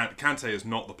 That's what Kante is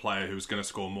not the player who's going to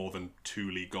score more than 2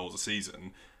 league goals a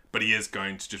season, but he is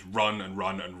going to just run and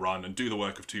run and run and do the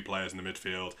work of 2 players in the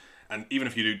midfield. And even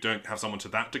if you don't have someone to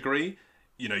that degree,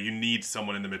 you need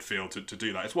someone in the midfield to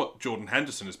do that. It's what Jordan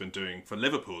Henderson has been doing for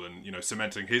Liverpool and,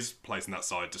 cementing his place in that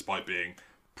side despite being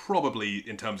probably,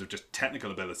 in terms of just technical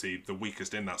ability, the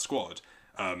weakest in that squad.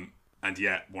 And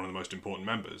yet one of the most important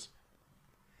members.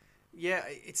 Yeah,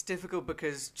 it's difficult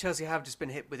because Chelsea have just been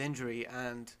hit with injury,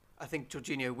 and I think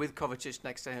Jorginho with Kovacic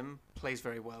next to him plays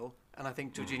very well, and I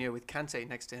think Jorginho with Kante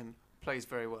next to him plays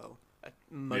very well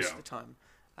most of the time.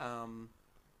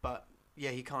 But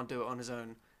yeah, he can't do it on his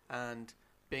own, and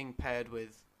being paired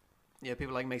with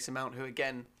people like Mason Mount, who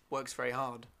again works very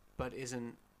hard but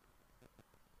isn't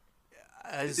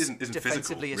as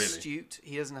defensively physical, astute.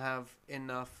 Really. He doesn't have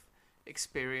enough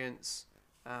experience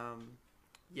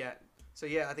yet. So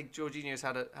yeah, I think Jorginho's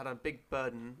had a big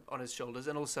burden on his shoulders,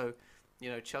 and also,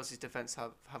 Chelsea's defence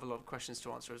have a lot of questions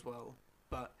to answer as well.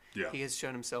 But he has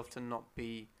shown himself to not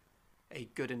be a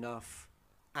good enough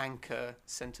anchor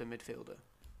centre midfielder.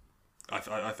 I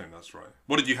think that's right.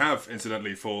 What did you have,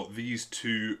 incidentally, for these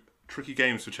 2 tricky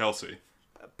games for Chelsea?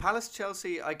 Palace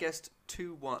Chelsea, I guessed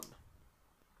 2-1.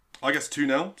 I guess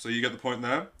 2-0, so you get the point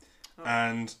there. Oh,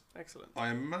 and excellent. I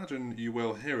imagine you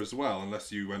will here as well,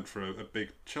 unless you went for a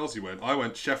big Chelsea win. I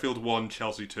went Sheffield 1,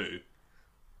 Chelsea 2.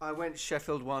 I went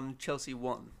Sheffield 1, Chelsea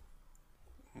 1.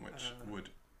 Which would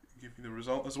give you the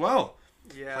result as well.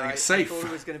 Yeah, I thought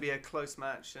it was going to be a close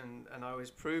match, and I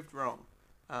was proved wrong.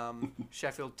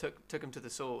 Sheffield took him to the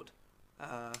sword.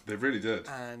 They really did.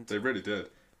 And they really did.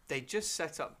 They just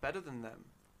set up better than them.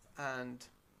 And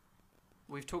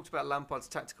we've talked about Lampard's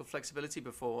tactical flexibility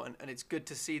before, and it's good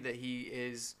to see that he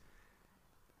is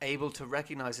able to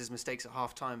recognise his mistakes at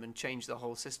half-time and change the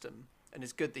whole system. And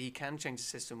it's good that he can change the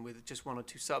system with just 1 or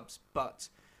 2 subs, but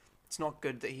it's not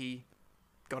good that he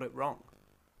got it wrong.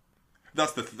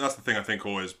 That's the thing I think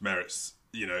always merits.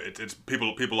 It's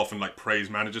people often praise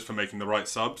managers for making the right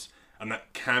subs, and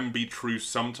that can be true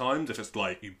sometimes if it's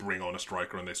like you bring on a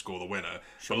striker and they score the winner.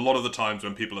 Sure. But a lot of the times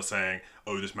when people are saying,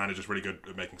 "Oh, this manager's really good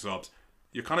at making subs,"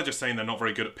 you're kind of just saying they're not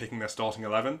very good at picking their starting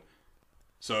 11.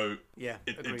 So yeah,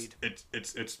 agreed.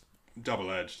 It's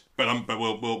double-edged. But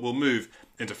we'll move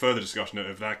into further discussion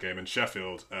of that game in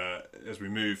Sheffield as we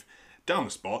move down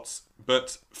the spots.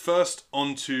 But first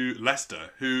on to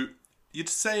Leicester, who you'd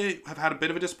say have had a bit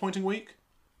of a disappointing week.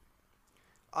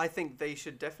 I think they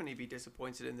should definitely be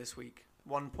disappointed in this week.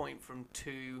 1 point from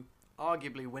 2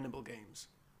 arguably winnable games.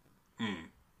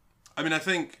 I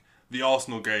think the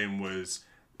Arsenal game was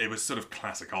sort of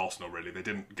classic Arsenal, really. They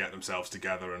didn't get themselves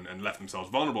together and left themselves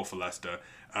vulnerable for Leicester.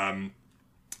 And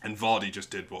Vardy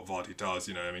just did what Vardy does.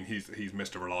 He's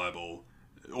Mr. Reliable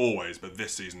always, but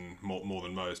this season more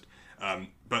than most.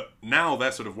 But now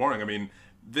they're sort of worrying.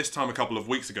 This time a couple of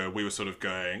weeks ago, we were sort of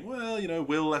going, well,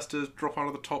 will Leicester drop out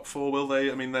of the top 4? Will they?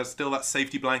 There's still that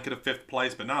safety blanket of 5th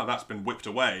place, but now that's been whipped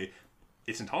away.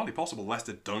 It's entirely possible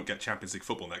Leicester don't get Champions League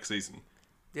football next season.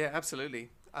 Yeah, absolutely.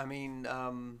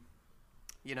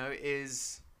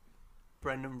 Is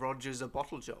Brendan Rodgers a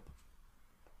bottle job?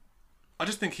 I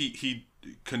just think he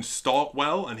can start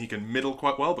well and he can middle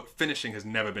quite well, but finishing has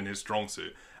never been his strong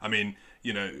suit.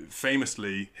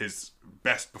 Famously, his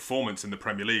best performance in the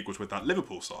Premier League was with that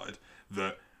Liverpool side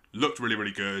that looked really,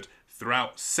 really good.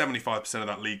 Throughout 75% of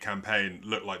that league campaign,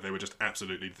 looked like they were just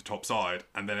absolutely the top side,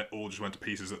 and then it all just went to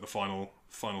pieces at the final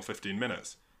 15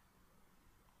 minutes.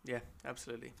 Yeah,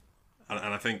 absolutely.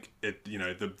 And I think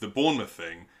the Bournemouth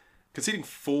thing, conceding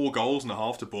 4 goals and a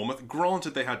half to Bournemouth,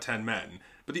 granted they had 10 men,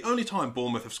 but the only time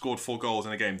Bournemouth have scored 4 goals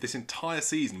in a game this entire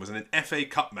season was in an FA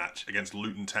Cup match against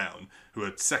Luton Town, who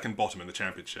are second bottom in the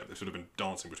Championship. They've sort of been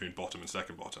dancing between bottom and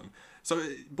second bottom. So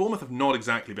Bournemouth have not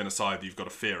exactly been a side that you've got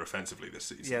to fear offensively this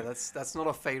season. Yeah, that's not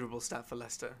a favourable stat for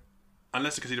Leicester. And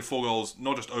Leicester conceded 4 goals,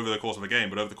 not just over the course of a game,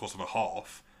 but over the course of a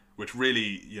half, which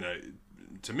really,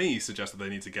 to me, suggests that they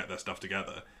need to get their stuff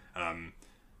together.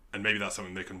 And maybe that's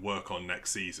something they can work on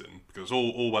next season, because it's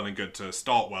all well and good to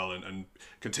start well and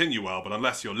continue well, but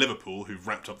unless you're Liverpool, who've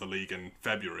wrapped up the league in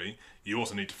February, you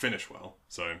also need to finish well.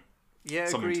 So yeah,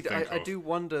 agreed. I do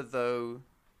wonder, though,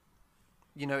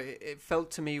 it felt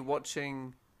to me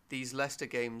watching these Leicester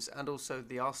games and also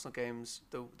the Arsenal games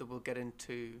that we'll get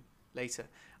into later,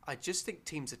 I just think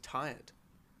teams are tired.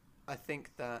 I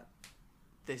think that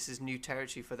this is new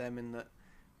territory for them in that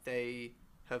they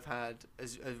have had,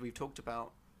 as we've talked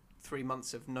about, 3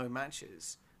 months of no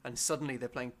matches, and suddenly they're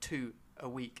playing 2 a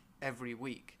week every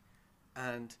week,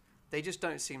 and they just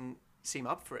don't seem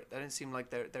up for it. They don't seem like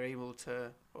they're able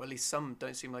to, or at least some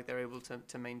don't seem like they're able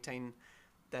to maintain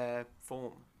their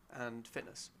form and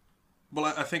fitness. Well,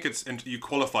 I think and you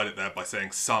qualified it there by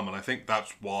saying some, and I think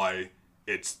that's why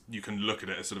you can look at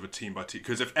it as sort of a team by team.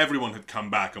 Because if everyone had come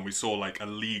back and we saw like a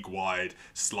league-wide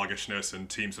sluggishness and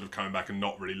teams sort of coming back and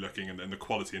not really looking, and the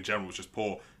quality in general was just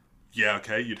poor, yeah,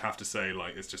 okay, you'd have to say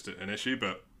like it's just an issue.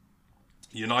 But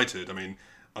United, I mean,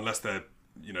 unless they're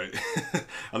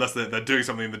unless they're doing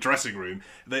something in the dressing room,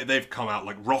 they've come out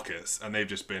like rockets, and they've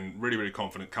just been really, really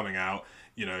confident coming out.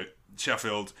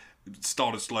 Sheffield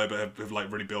started slow but have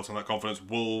like really built on that confidence.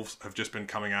 Wolves have just been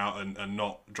coming out and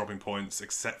not dropping points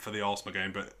except for the Arsenal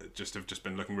game, but have just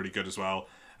been looking really good as well.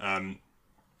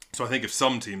 So I think if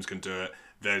some teams can do it,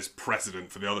 there's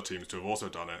precedent for the other teams to have also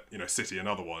done it. City,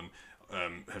 another one,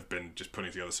 have been just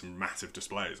putting together some massive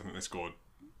displays. I think they scored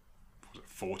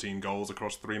 14 goals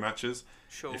across 3 matches.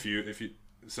 Sure. If you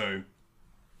so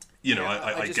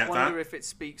I just get wonder that, if it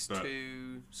speaks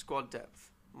to squad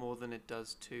depth more than it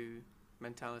does to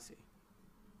mentality.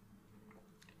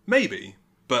 Maybe,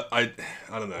 but I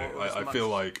don't know. Or I feel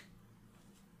like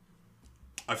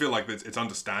it's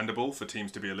understandable for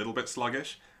teams to be a little bit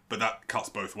sluggish, but that cuts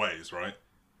both ways, right?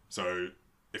 So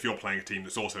if you're playing a team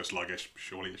that's also sluggish,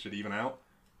 surely it should even out.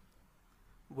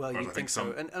 Well, you'd think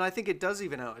so. And I think it does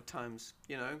even out at times.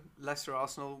 Leicester,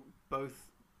 Arsenal, both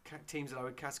teams that I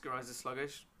would categorise as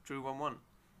sluggish, drew 1-1.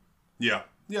 Yeah,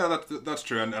 that's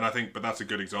true, and I think, but that's a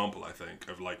good example, I think,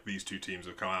 of like these two teams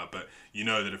have come out. But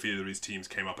that if either of these teams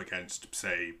came up against,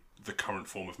 say, the current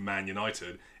form of Man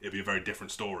United, it'd be a very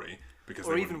different story because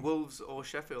or even Wolves or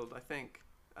Sheffield, I think.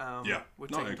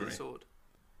 Would take to the sword.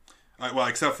 Well,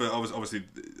 except for obviously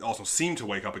Arsenal seemed to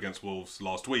wake up against Wolves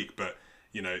last week, but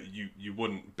you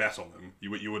wouldn't bet on them.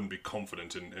 You wouldn't be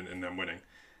confident in them winning.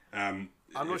 I'm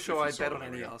not sure I'd bet on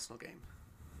any Arsenal game.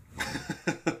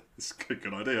 It's a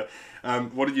good idea.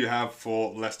 What did you have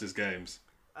for Leicester's games?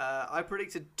 I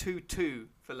predicted 2-2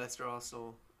 for Leicester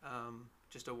Arsenal.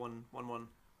 Just a 1-1.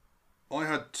 I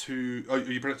had 2. Oh,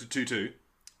 you predicted 2-2?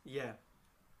 Yeah.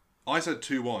 I said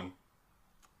 2-1.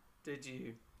 Did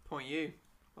you? Point you.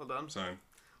 Well done. So.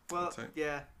 Well,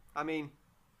 yeah. I mean,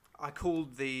 I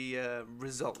called the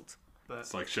result, but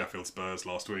it's like Sheffield Spurs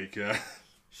last week. Yeah.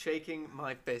 Shaking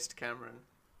my fist, Cameron.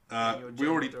 We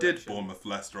already did Bournemouth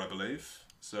Leicester, I believe.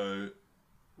 So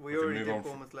we already did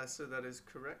Bournemouth Leicester. That is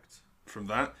correct. From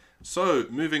that, so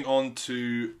moving on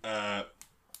to a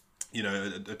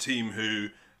team who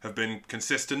have been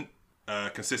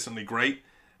consistently great,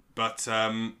 but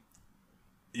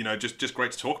just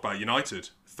great to talk about. United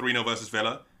 3-0 versus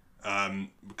Villa.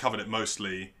 We covered it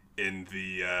mostly in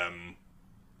the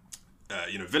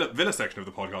Villa section of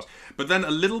the podcast, but then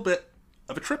a little bit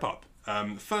of a trip up.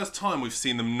 The first time we've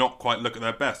seen them not quite look at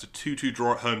their best. A 2-2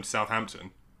 draw at home to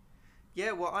Southampton.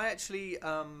 Yeah, well, I actually,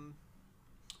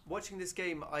 watching this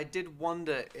game, I did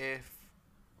wonder if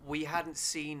we hadn't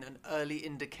seen an early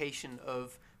indication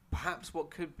of perhaps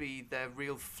what could be their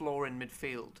real flaw in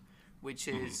midfield, which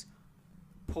is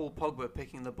Paul Pogba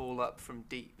picking the ball up from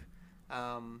deep.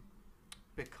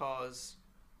 Because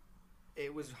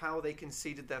it was how they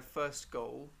conceded their first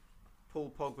goal.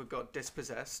 Paul Pogba got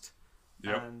dispossessed.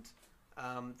 Yep. And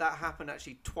that happened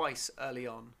actually twice early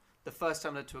on. The first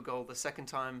time led to a goal. The second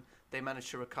time they managed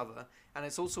to recover. And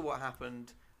it's also what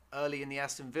happened early in the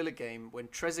Aston Villa game when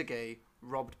Trezeguet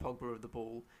robbed Pogba of the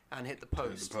ball and hit the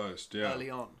post, early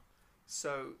on.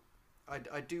 So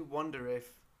I do wonder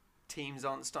if teams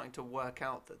aren't starting to work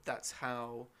out that that's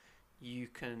how you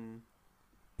can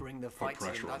bring the fights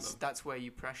in. That's where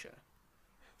you pressure.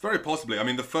 Very possibly. I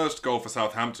mean, the first goal for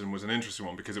Southampton was an interesting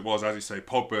one because it was, as you say,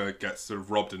 Pogba gets sort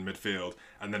of robbed in midfield,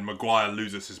 and then Maguire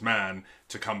loses his man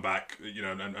to come back,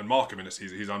 and mark him, and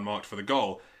he's unmarked for the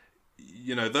goal.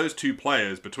 Those two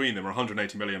players between them are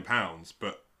 180 million pounds,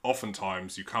 but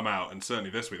oftentimes you come out, and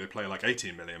certainly this week they play like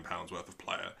 18 million pounds worth of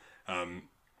player.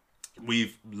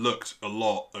 We've looked a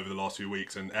lot over the last few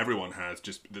weeks, and everyone has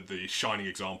just the shining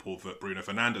example that Bruno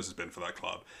Fernandes has been for that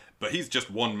club. But he's just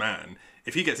one man.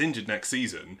 If he gets injured next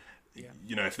season,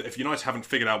 if United haven't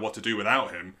figured out what to do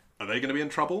without him, are they going to be in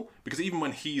trouble? Because even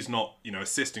when he's not,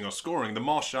 assisting or scoring, the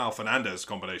Martial-Fernandes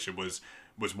combination was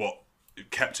what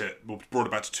brought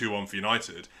it back to 2-1 for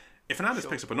United. If Fernandes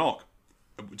picks up a knock,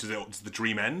 does the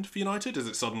dream end for United? Is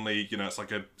it suddenly, it's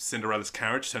like a Cinderella's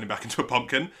carriage turning back into a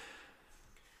pumpkin?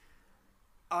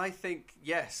 I think,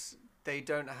 yes, they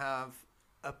don't have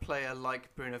a player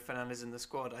like Bruno Fernandes in the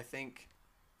squad. I think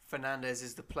Fernandes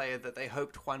is the player that they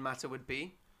hoped Juan Mata would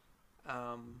be.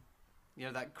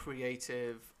 That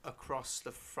creative across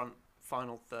the front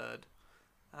final third,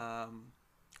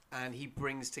 and he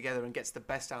brings together and gets the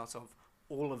best out of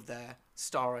all of their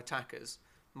star attackers,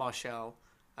 Martial,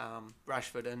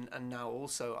 Rashford, and now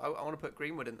also I want to put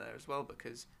Greenwood in there as well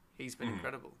because he's been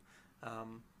incredible.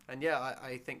 And yeah,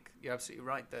 I think you're absolutely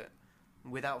right that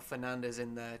without Fernandes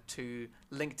in there to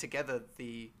link together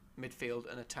the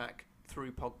midfield and attack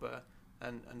through Pogba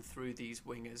and through these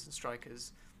wingers and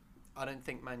strikers, I don't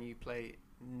think Man U play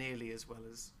nearly as well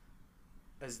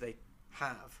as they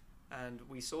have. And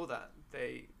we saw that.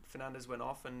 Fernandes went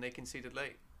off and they conceded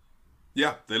late.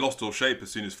 Yeah, they lost all shape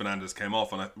as soon as Fernandes came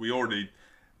off. And we already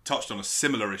touched on a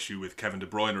similar issue with Kevin De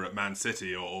Bruyne at Man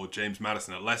City or James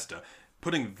Maddison at Leicester.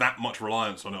 Putting that much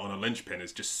reliance on a linchpin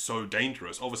is just so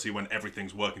dangerous. Obviously, when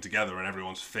everything's working together and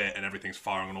everyone's fit and everything's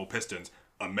firing on all pistons,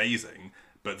 amazing.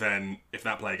 But then if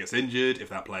that player gets injured, if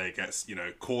that player gets,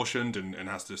 cautioned and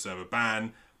has to serve a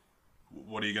ban,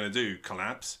 what are you going to do?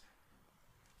 Collapse?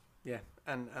 Yeah,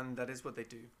 and that is what they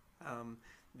do.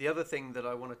 The other thing that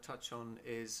I want to touch on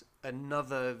is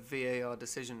another VAR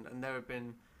decision, and there have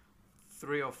been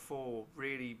 3 or 4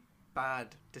 really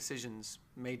bad decisions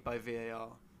made by VAR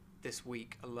this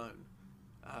week alone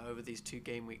over these 2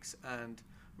 game weeks, and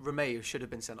Romeu should have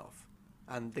been sent off,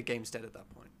 and the game's dead at that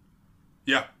point.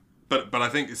 Yeah, but I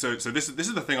think so. This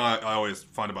is the thing I always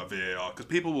find about VAR, because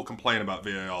people will complain about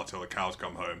VAR till the cows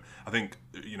come home. I think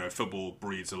football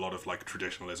breeds a lot of like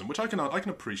traditionalism, which I can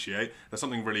appreciate. There's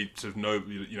something really sort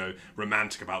of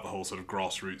romantic about the whole sort of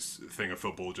grassroots thing of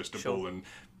football, just a ball and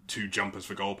 2 jumpers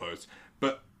for goalposts.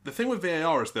 But the thing with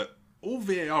VAR is that all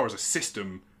VAR is a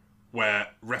system where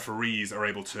referees are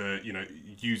able to,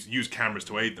 use cameras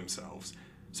to aid themselves.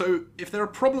 So if there are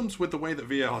problems with the way that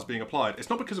VAR is being applied, it's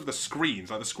not because of the screens.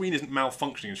 Like the screen isn't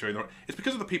malfunctioning and showing the. It's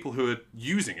because of the people who are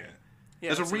using it. Yeah,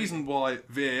 there's absolutely a reason why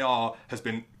VAR has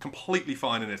been completely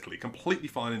fine in Italy, completely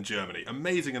fine in Germany,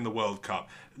 amazing in the World Cup.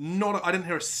 I didn't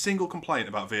hear a single complaint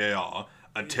about VAR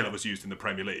until it was used in the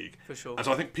Premier League. For sure. And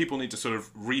so I think people need to sort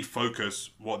of refocus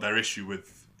what their issue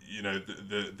with,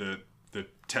 the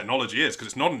technology is, because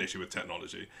it's not an issue with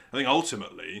technology. I think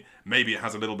ultimately, maybe it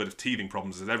has a little bit of teething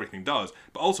problems as everything does,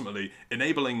 but ultimately,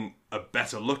 enabling a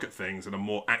better look at things and a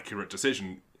more accurate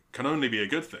decision can only be a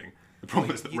good thing. The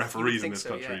problem is that referees in this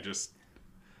country just...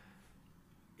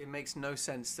 It makes no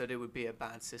sense that it would be a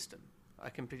bad system. I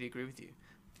completely agree with you.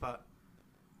 But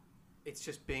it's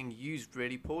just being used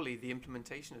really poorly. The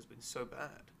implementation has been so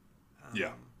bad.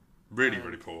 Really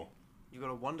poor. You've got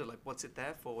to wonder, what's it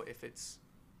there for if it's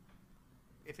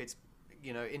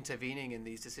intervening in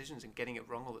these decisions and getting it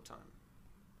wrong all the time.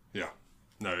 Yeah.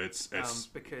 No, it's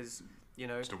because, we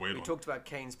one. talked about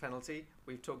Kane's penalty.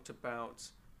 We've talked about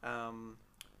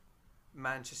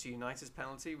Manchester United's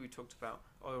penalty. We talked about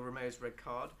Romeu's red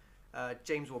card.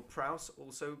 James Ward-Prowse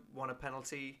also won a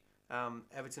penalty,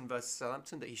 Everton versus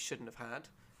Southampton, that he shouldn't have had.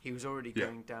 He was already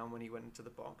going down when he went into the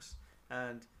box.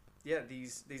 And,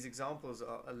 these examples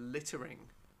are littering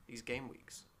these game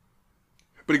weeks.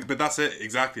 But that's it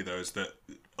exactly, though, is that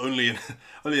only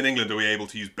in England are we able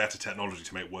to use better technology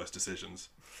to make worse decisions.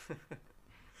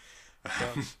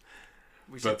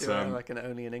 We should do an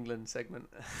Only in England segment.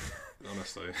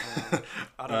 Honestly.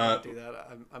 I don't want to do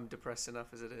that. I'm depressed enough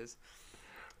as it is.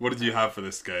 What did you have for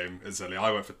this game, Izeli?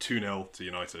 I went for 2-0 to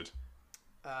United.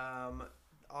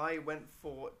 I went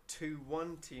for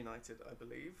 2-1 to United, I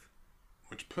believe.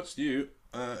 Which puts you,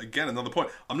 again, another point.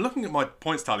 I'm looking at my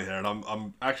points tally here, and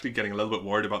I'm actually getting a little bit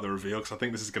worried about the reveal, because I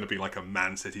think this is going to be like a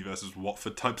Man City versus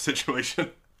Watford type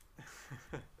situation.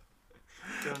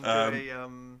 Do you want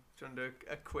to do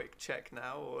a quick check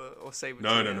now, or save it?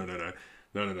 No.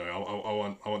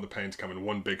 I want the pain to come in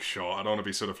one big shot. I don't want to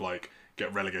be sort of like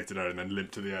get relegated out and then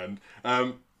limp to the end.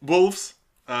 Wolves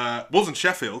and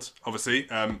Sheffield obviously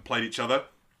played each other.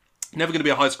 Never going to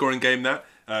be a high scoring game there.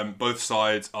 Both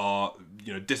sides are,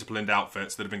 disciplined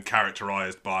outfits that have been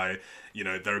characterised by,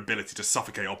 their ability to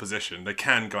suffocate opposition. They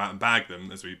can go out and bag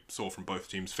them, as we saw from both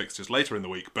teams' fixtures later in the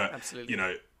week. But, absolutely,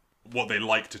 what they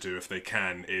like to do, if they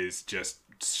can, is just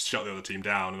shut the other team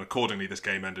down. And accordingly, this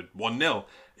game ended 1-0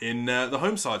 in the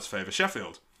home side's favour,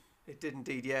 Sheffield. It did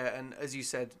indeed, yeah. And as you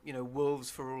said, Wolves,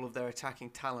 for all of their attacking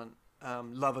talent,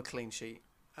 love a clean sheet.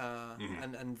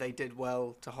 And they did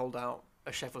well to hold out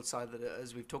a Sheffield side that,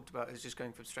 as we've talked about, is just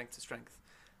going from strength to strength.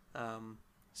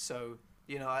 So,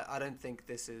 I don't think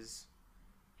this is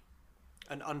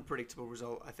an unpredictable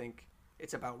result. I think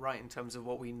it's about right in terms of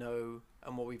what we know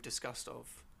and what we've discussed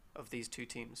of these two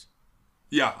teams.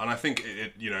 Yeah, and I think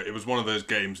it was one of those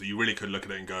games that you really could look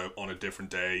at it and go, on a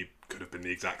different day, could have been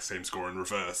the exact same score in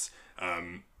reverse.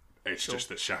 It's just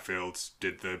that Sheffield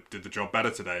did the job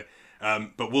better today.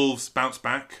 But Wolves bounced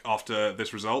back after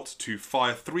this result to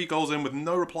fire 3 goals in with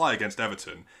no reply against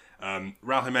Everton.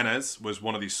 Raul Jimenez was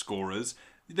one of these scorers.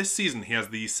 This season, he has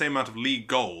the same amount of league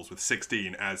goals with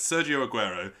 16 as Sergio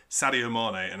Aguero, Sadio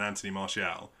Mane, and Anthony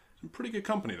Martial. Some pretty good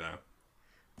company there.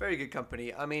 Very good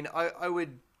company. I mean, I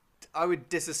would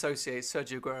disassociate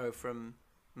Sergio Aguero from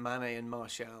Mane and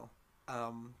Martial,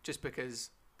 just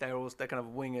because they're kind of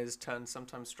wingers turned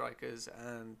sometimes strikers,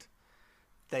 and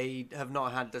they have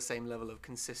not had the same level of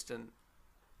consistent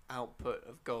output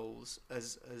of goals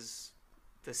as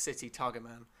the City target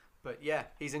man. But yeah,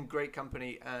 he's in great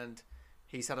company, and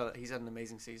he's had an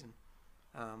amazing season.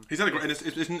 He's had a great. And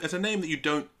it's a name that you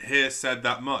don't hear said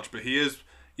that much, but he is,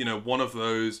 one of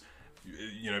those,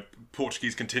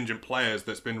 Portuguese contingent players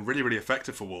that's been really, really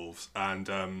effective for Wolves. And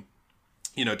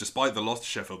despite the loss to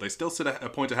Sheffield, they still sit a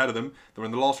point ahead of them. They're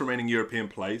in the last remaining European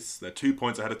place. They're 2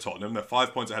 points ahead of Tottenham. They're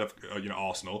 5 points ahead of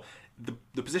Arsenal.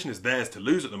 The position is theirs to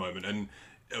lose at the moment. And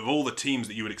of all the teams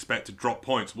that you would expect to drop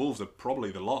points, Wolves are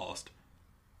probably the last.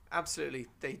 Absolutely,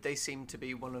 they seem to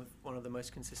be one of the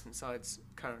most consistent sides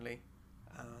currently,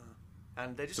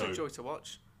 and they're just a joy to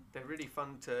watch. They're really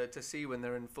fun to see when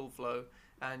they're in full flow,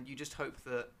 and you just hope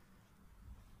that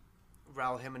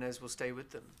Raul Jimenez will stay with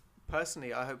them.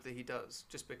 Personally, I hope that he does,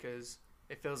 just because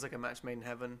it feels like a match made in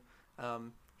heaven.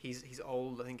 He's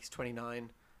old. I think he's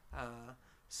 29,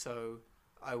 so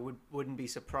I wouldn't be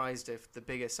surprised if the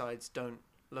bigger sides don't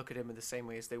look at him in the same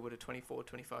way as they would a 24,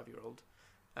 25-year-old.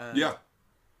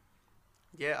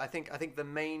 Yeah, I think the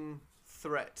main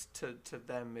threat to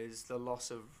them is the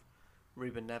loss of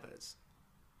Ruben Neves.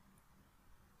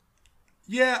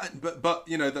 Yeah, but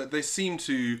they seem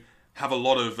to have a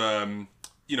lot of a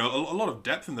lot of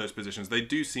depth in those positions. They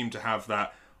do seem to have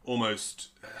that almost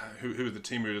who was the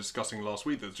team we were discussing last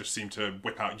week that just seemed to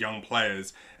whip out young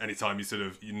players anytime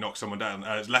you knock someone down.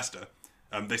 It's Leicester.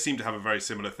 They seem to have a very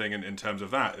similar thing in terms of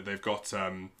that. They've got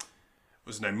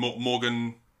what's his name,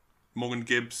 Morgan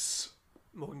Gibbs.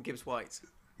 Morgan Gibbs-White.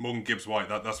 Morgan Gibbs-White,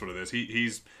 that's what it is.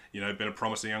 He's been a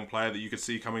promising young player that you could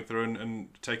see coming through and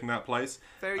taking that place.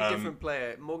 Very different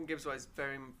player. Morgan Gibbs-White is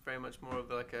very very much more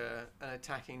of like an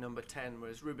attacking number 10,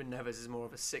 whereas Ruben Neves is more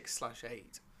of a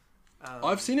 6/8.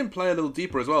 I've seen him play a little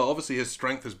deeper as well. Obviously, his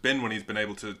strength has been when he's been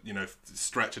able to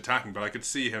stretch attacking, but I could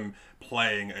see him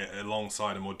playing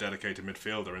alongside a more dedicated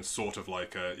midfielder in sort of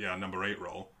like a number 8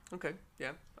 role. Okay,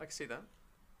 yeah, I can see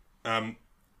that.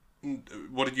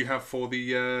 What did you have for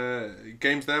the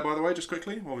games there, by the way, just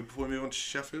quickly, before we move on to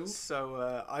Sheffield?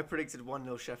 So I predicted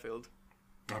 1-0 Sheffield.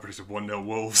 I predicted 1-0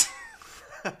 Wolves.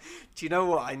 Do you know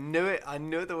what? I knew it. I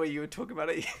knew the way you were talking about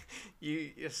it.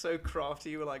 You're so crafty.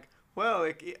 You were like, well,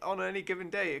 on any given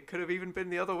day, it could have even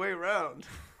been the other way around.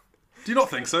 Do you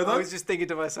not think so, though? I was just thinking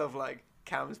to myself, like,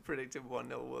 Cam's predicted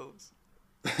 1-0 Wolves.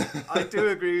 I do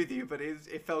agree with you, but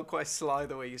it felt quite sly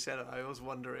the way you said it. I was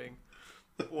wondering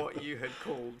what you had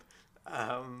called.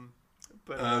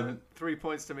 But 3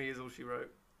 points to me is all she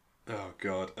wrote. Oh,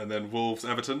 God. And then Wolves,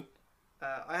 Everton?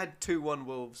 I had 2-1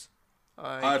 Wolves.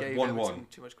 I had gave 1-1. Everton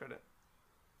too much credit.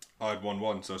 I had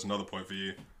 1-1, so it's another point for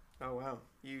you. Oh, wow.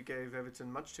 You gave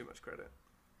Everton much too much credit.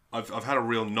 I've had a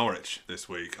real Norwich this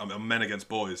week. I'm men against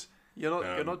boys.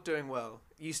 You're not doing well.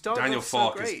 You started Daniel off so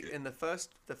Farke great in the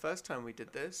first time we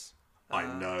did this. I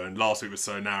know, and last week was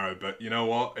so narrow, but you know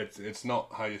what? It's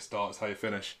not how you start, it's how you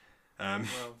finish. Well,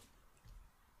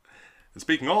 and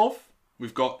speaking of,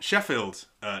 we've got Sheffield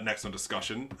next on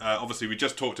discussion. Obviously, we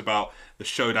just talked about the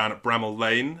showdown at Bramall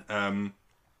Lane,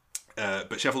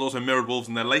 but Sheffield also mirrored Wolves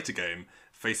in their later game,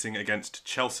 facing against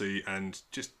Chelsea and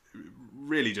just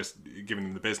giving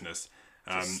them the business.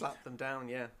 just slap them down,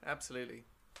 yeah, absolutely.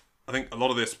 I think a lot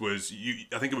of this was,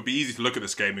 I think it would be easy to look at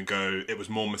this game and go, it was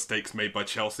more mistakes made by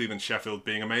Chelsea than Sheffield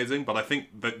being amazing. But I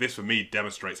think that this, for me,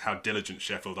 demonstrates how diligent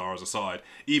Sheffield are as a side.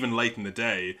 Even late in the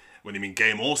day, when you mean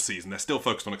game or season, they're still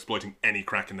focused on exploiting any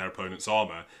crack in their opponent's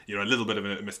armour. A little bit of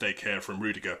a mistake here from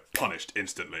Rudiger, punished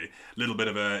instantly. A little bit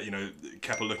of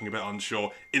Kepa looking a bit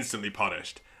unsure, instantly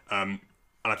punished. And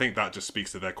I think that just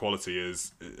speaks to their quality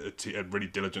as a really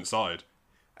diligent side.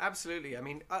 Absolutely. I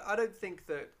mean, I don't think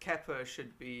that Kepa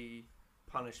should be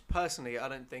punished. Personally, I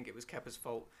don't think it was Kepa's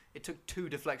fault. It took 2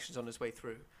 deflections on his way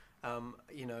through, and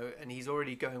he's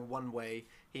already going one way.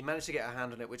 He managed to get a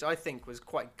hand on it, which I think was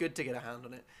quite good to get a hand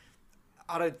on it.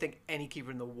 I don't think any keeper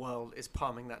in the world is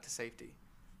palming that to safety.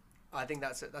 I think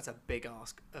that's a big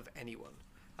ask of anyone.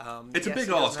 It's a big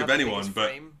ask of anyone,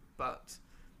 but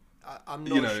I'm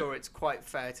not sure it's quite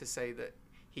fair to say that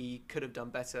he could have done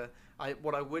better.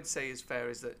 What I would say is fair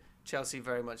is that Chelsea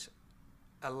very much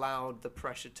allowed the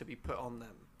pressure to be put on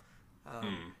them.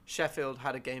 Sheffield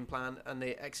had a game plan and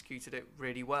they executed it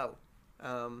really well.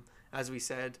 As we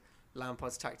said,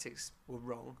 Lampard's tactics were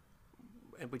wrong,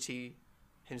 which he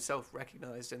himself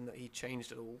recognised, and that he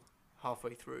changed it all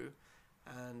halfway through.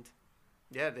 And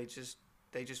yeah, they just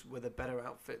were the better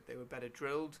outfit. They were better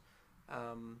drilled,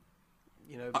 I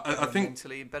think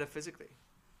mentally, better physically.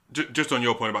 Just on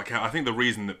your point about Kepa, I think the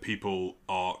reason that people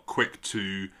are quick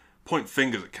to point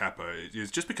fingers at Kepa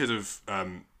is just because of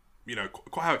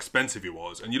quite how expensive he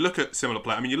was. And you look at similar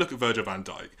players. I mean, you look at Virgil van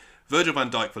Dijk. Virgil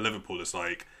van Dijk for Liverpool is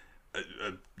like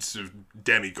a sort of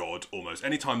demigod almost.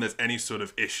 Anytime there's any sort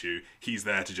of issue, he's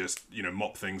there to just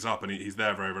mop things up, and he's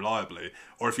there very reliably.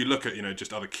 Or if you look at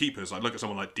just other keepers, like look at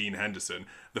someone like Dean Henderson,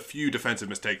 the few defensive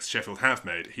mistakes Sheffield have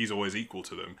made, he's always equal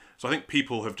to them. So I think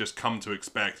people have just come to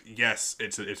expect, yes,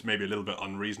 it's maybe a little bit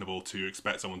unreasonable to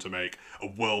expect someone to make a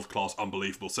world-class,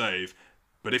 unbelievable save,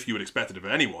 but if you would expect it of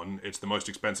anyone, it's the most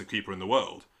expensive keeper in the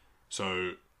world.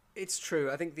 So it's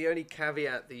true. I think the only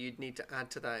caveat that you'd need to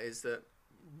add to that is that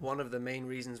one of the main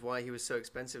reasons why he was so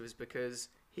expensive is because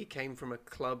he came from a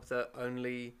club that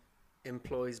only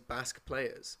employs Basque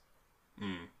players,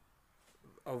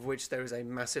 of which there is a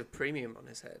massive premium on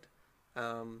his head.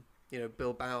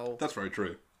 Bilbao. That's very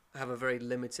true. Have a very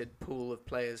limited pool of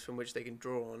players from which they can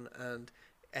draw on, and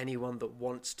anyone that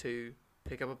wants to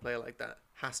pick up a player like that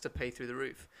has to pay through the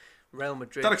roof. Real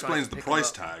Madrid. That explains the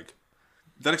price tag.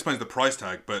 That explains the price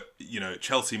tag, but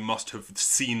Chelsea must have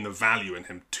seen the value in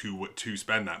him to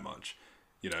spend that much.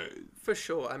 For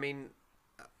sure. I mean,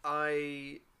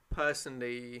 I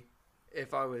personally,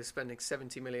 if I was spending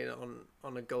 70 million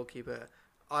on a goalkeeper,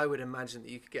 I would imagine that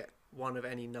you could get one of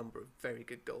any number of very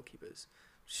good goalkeepers.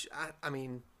 I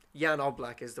mean, Jan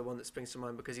Oblak is the one that springs to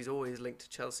mind because he's always linked to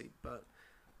Chelsea. But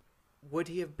would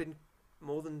he have been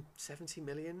more than 70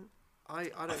 million? I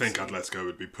think Atletico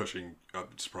would be pushing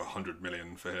up to 100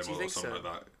 million for him or something like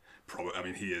that. I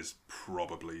mean, he is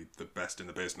probably the best in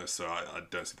the business, so I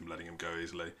don't see them letting him go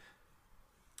easily.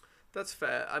 That's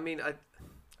fair. I mean,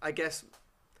 I guess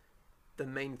the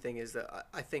main thing is that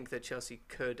I think that Chelsea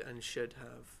could and should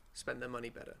have spent their money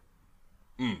better.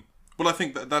 Well, I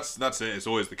think that's it. It's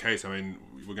always the case. I mean,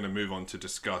 we're going to move on to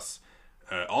discuss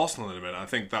Arsenal in a minute. I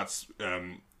think that's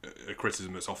a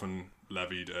criticism that's often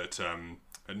levied at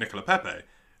Nicola Pepe,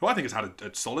 who I think has had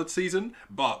a solid season,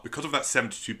 but because of that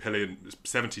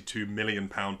 72 million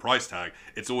pound price tag,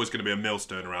 it's always going to be a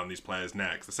millstone around these players'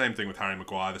 necks. The same thing with Harry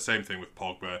Maguire, the same thing with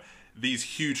Pogba. These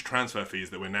huge transfer fees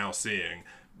that we're now seeing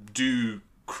do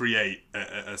create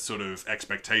a sort of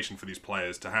expectation for these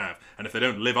players to have, and if they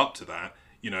don't live up to that,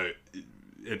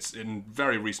 it's in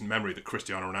very recent memory that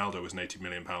Cristiano Ronaldo was an 80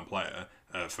 million pound player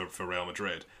for Real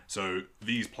Madrid. So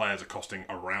these players are costing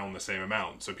around the same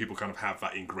amount. So people kind of have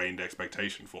that ingrained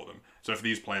expectation for them. So if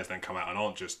these players then come out and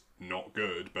aren't just not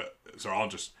good, but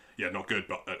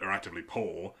are actively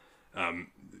poor,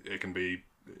 it can be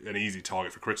an easy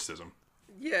target for criticism.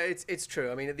 Yeah, it's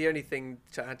true. I mean, the only thing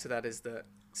to add to that is that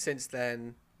since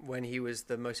then, when he was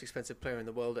the most expensive player in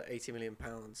the world at 80 million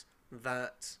pounds,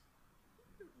 that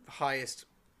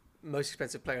most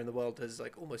expensive player in the world has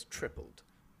like almost tripled.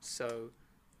 So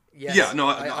yes, yeah, no,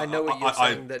 I know what you're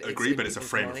saying. That I agree, but it's a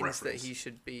frame of reference that he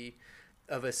should be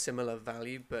of a similar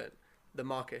value, but the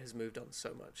market has moved on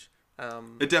so much.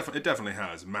 It definitely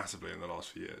has massively in the last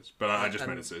few years. But I just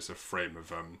meant it's a frame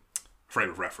of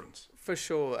reference. For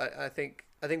sure, I think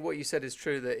what you said is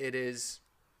true, that it is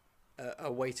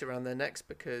a weight around their necks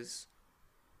because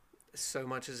so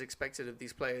much is expected of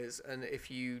these players, and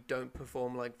if you don't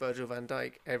perform like Virgil van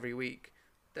Dijk every week,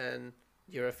 then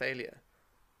you're a failure.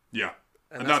 Yeah.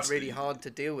 And that's really hard to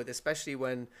deal with, especially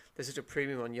when there's such a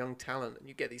premium on young talent and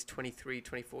you get these 23,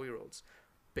 24-year-olds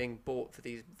being bought for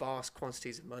these vast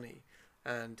quantities of money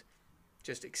and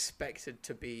just expected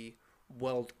to be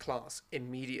world-class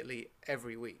immediately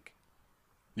every week.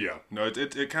 Yeah, no,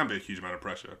 it can be a huge amount of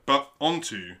pressure. But on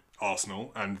to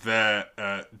Arsenal and their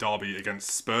derby against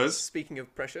Spurs. Speaking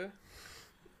of pressure.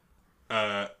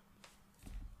 So,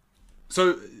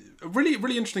 a really,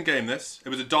 really interesting game this. It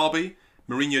was a derby.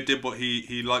 Mourinho did what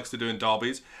he likes to do in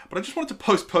derbies. But I just wanted to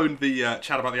postpone the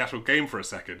chat about the actual game for a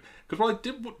second. Because what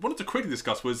I wanted to quickly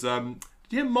discuss was, did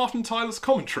you hear Martin Tyler's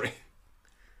commentary?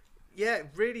 Yeah,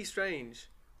 really strange.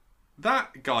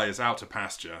 That guy is out to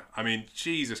pasture. I mean,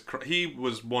 Jesus Christ. He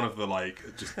was one of the,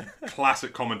 just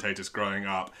classic commentators growing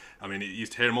up. I mean, you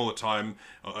used to hear him all the time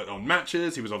on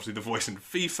matches. He was obviously the voice in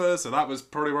FIFA, so that was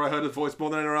probably where I heard his voice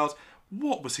more than anywhere else.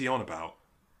 What was he on about?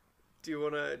 Do you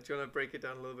want to break it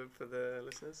down a little bit for the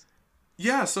listeners?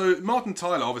 Yeah, so Martin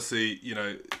Tyler, obviously,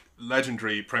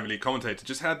 legendary Premier League commentator,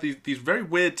 just had these very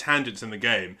weird tangents in the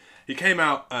game. He came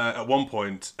out at one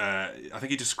point. I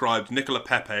think he described Nicola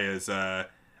Pepe as a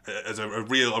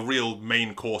real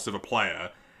main course of a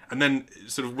player, and then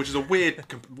sort of, which is a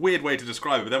weird way to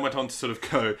describe it. But then went on to sort of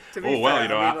go,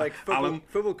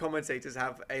 football commentators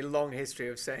have a long history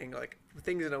of saying like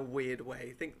things in a weird way.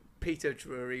 I think Peter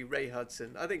Drury, Ray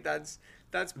Hudson. I think that's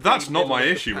not my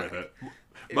issue with it.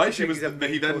 My issue was that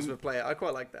he then player. I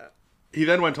quite like that. He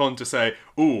then went on to say,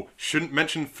 "Ooh, shouldn't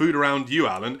mention food around you,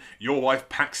 Alan. Your wife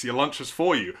packs your lunches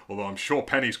for you. Although I'm sure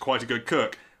Penny's quite a good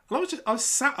cook." And I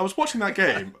was watching that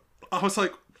game. I was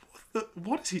like,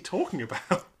 "What is he talking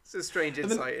about?" It's a strange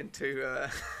insight into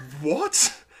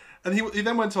what. And he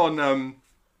then went on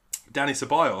Danny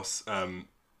Ceballos,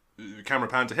 camera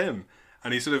pan to him,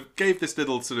 and he sort of gave this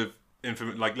little sort of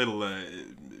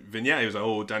vignette. He was like,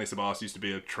 "Oh, Danny Ceballos used to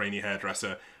be a trainee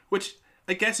hairdresser," which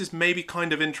I guess is maybe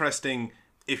kind of interesting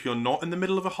if you're not in the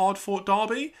middle of a hard-fought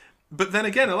derby. But then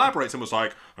again, elaborates and was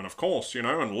like, and of course, in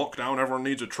lockdown, everyone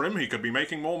needs a trim. He could be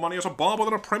making more money as a barber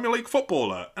than a Premier League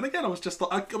footballer. And again, I was just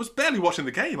like, I was barely watching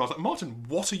the game. I was like, Martin,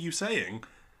 what are you saying?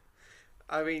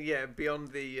 I mean, yeah, beyond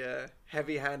the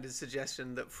heavy-handed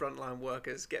suggestion that frontline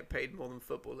workers get paid more than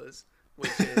footballers,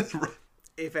 which is,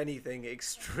 if anything,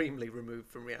 extremely removed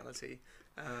from reality.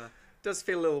 Does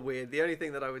feel a little weird. The only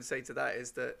thing that I would say to that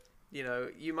is that,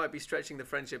 you might be stretching the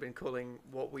friendship in calling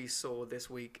what we saw this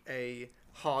week a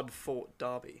hard-fought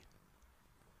derby.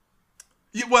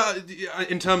 Yeah, well,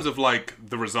 in terms of like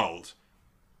the result,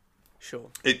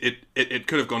 sure, it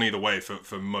could have gone either way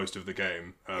for most of the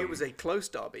game. It was a close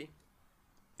derby.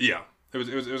 Yeah, it was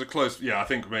a close. Yeah, I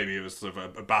think maybe it was sort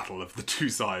of a battle of the two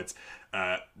sides'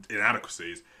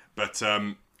 inadequacies. But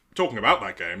talking about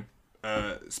that game,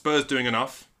 Spurs doing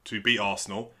enough to beat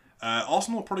Arsenal.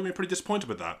 Arsenal will probably be pretty disappointed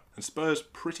with that, and Spurs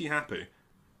pretty happy.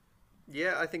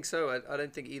 Yeah, I think so. I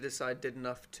don't think either side did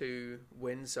enough to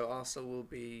win, so Arsenal will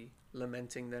be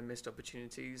lamenting their missed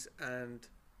opportunities, and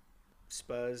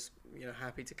Spurs,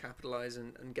 happy to capitalise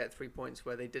and get 3 points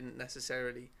where they didn't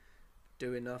necessarily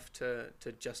do enough to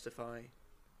justify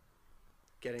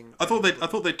getting. I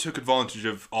thought they took advantage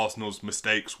of Arsenal's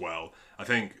mistakes well. I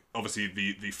think obviously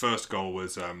the first goal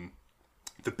was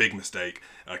the big mistake,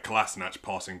 Kolasinac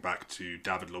passing back to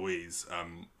David Luiz. I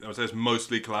would say it's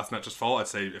mostly Kolasinac' fault. I'd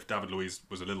say if David Luiz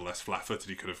was a little less flat-footed,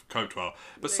 he could have coped well.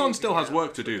 But Son still has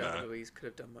work to do there. David Luiz could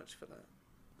have done much for that.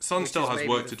 Son still has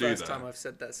work to do there. First time I've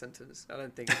said that sentence. I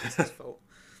don't think it's his fault.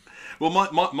 Well,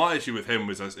 my issue with him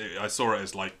was I saw it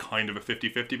as like kind of a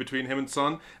 50-50 between him and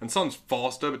Son. And Son's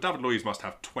faster, but David Luiz must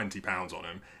have 20 pounds on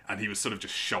him, and he was sort of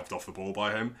just shoved off the ball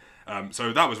by him.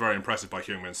 So that was very impressive by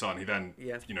Heung-min Son. He then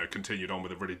continued on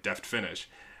with a really deft finish.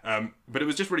 But it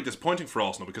was just really disappointing for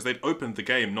Arsenal because they'd opened the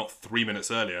game not 3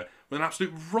 minutes earlier with an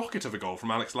absolute rocket of a goal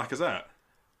from Alex Lacazette.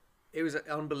 It was an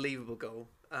unbelievable goal,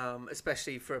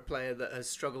 especially for a player that has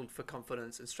struggled for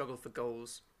confidence and struggled for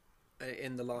goals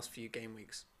in the last few game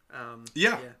weeks.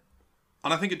 Yeah.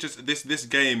 And I think it just this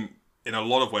game in a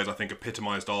lot of ways I think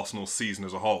epitomised Arsenal's season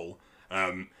as a whole.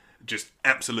 Just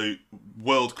absolute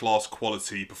world-class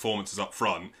quality performances up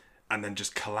front, and then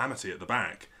just calamity at the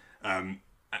back. And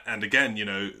again,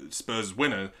 Spurs'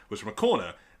 winner was from a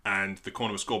corner, and the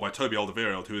corner was scored by Toby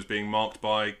Alderweireld, who was being marked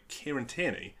by Kieran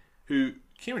Tierney.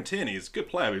 Kieran Tierney is a good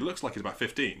player, but he looks like he's about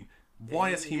 15.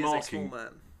 Why is he marking? A small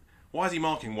man. Why is he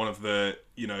marking one of the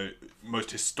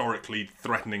most historically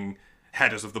threatening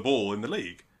headers of the ball in the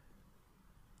league?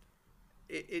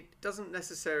 It doesn't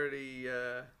necessarily.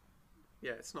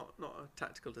 It's not a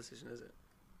tactical decision, is it?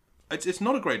 It's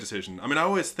not a great decision. I mean, I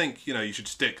always think you should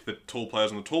stick the tall players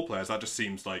on the tall players. That just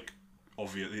seems like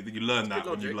obvious. You learn that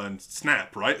when you learn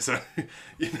snap, right? So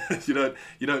you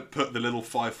don't put the little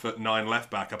 5'9" left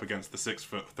back up against the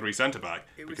 6'3" centre back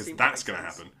because that's going to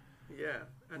happen. Yeah,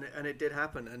 and it did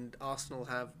happen, and Arsenal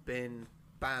have been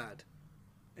bad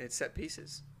at set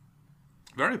pieces.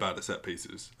 Very bad at set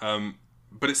pieces.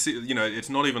 But it's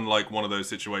not even like one of those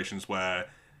situations where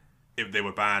if they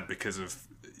were bad because of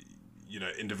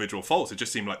individual faults. It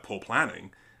just seemed like poor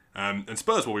planning. And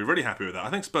Spurs will be really happy with that. I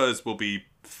think Spurs will be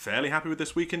fairly happy with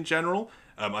this week in general.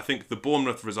 I think the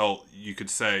Bournemouth result, you could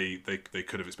say they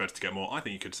could have expected to get more. I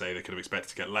think you could say they could have expected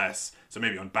to get less. So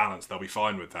maybe on balance, they'll be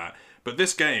fine with that. But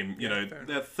this game, they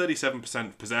had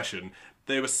 37% possession.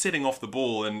 They were sitting off the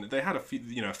ball and they had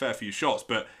a fair few shots,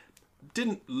 but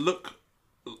didn't look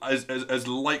as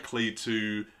likely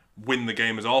to win the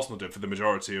game as Arsenal did for the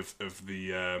majority of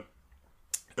the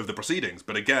proceedings.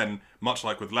 But again, much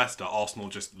like with Leicester, Arsenal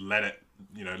just let it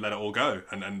all go,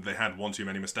 and they had one too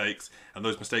many mistakes, and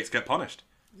those mistakes get punished.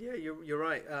 Yeah, you're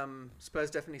right. Spurs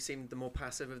definitely seemed the more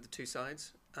passive of the two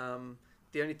sides.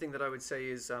 The only thing that I would say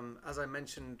is, as I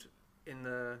mentioned in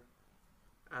the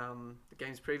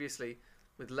games previously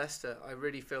with Leicester, I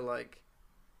really feel like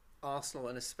Arsenal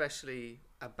and especially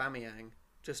Aubameyang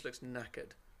just looks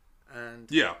knackered. And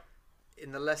Yeah.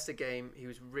 in the Leicester game, he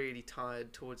was really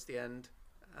tired towards the end.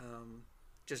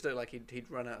 Just looked like he'd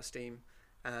run out of steam.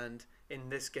 And in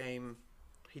this game,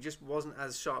 he just wasn't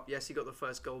as sharp. Yes, he got the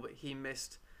first goal, but he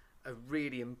missed a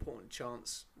really important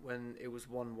chance when it was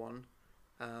 1-1,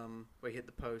 where he hit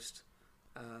the post.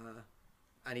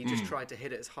 And he just tried to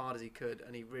hit it as hard as he could,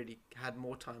 and he really had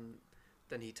more time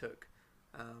than he took.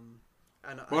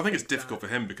 I think it's difficult for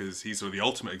him because he's sort of the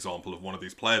ultimate example of one of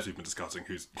these players we've been discussing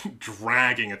who's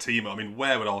dragging a team. I mean,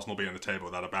 where would Arsenal be on the table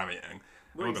without Aubameyang?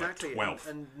 Well, exactly. Like 12th.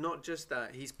 And not just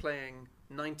that, he's playing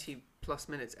 90 plus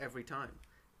minutes every time.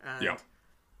 And yeah.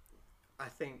 I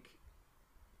think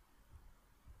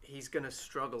he's going to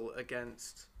struggle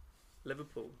against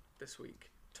Liverpool this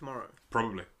week, tomorrow.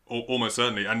 Probably. Almost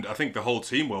certainly. And I think the whole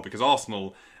team will, because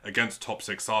Arsenal against top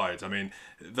six sides, I mean,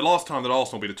 the last time that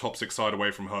Arsenal beat a top six side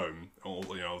away from home,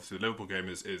 obviously the Liverpool game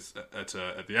is at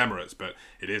the Emirates, but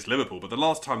it is Liverpool. But the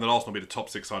last time that Arsenal beat a top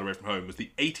six side away from home was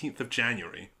the 18th of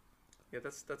January. Yeah,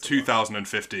 that's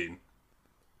 2015.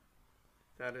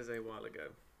 That is a while ago.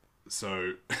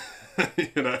 So,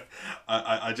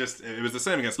 I just, it was the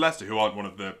same against Leicester, who aren't one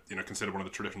of the, considered one of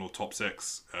the traditional top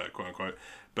six, quote unquote.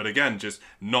 But again, just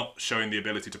not showing the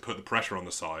ability to put the pressure on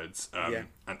the sides,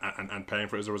 and paying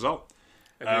for it as a result.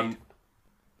 Agreed.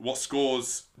 What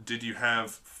scores did you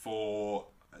have for?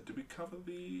 Did we cover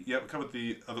the? Yeah, we covered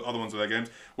the other ones of their games.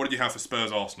 What did you have for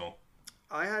Spurs Arsenal?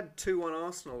 I had 2-1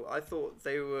 Arsenal. I thought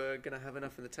they were going to have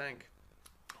enough in the tank.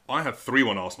 I had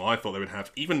 3-1 Arsenal. I thought they would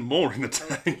have even more in the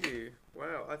tank. Did you?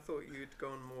 Wow, I thought you'd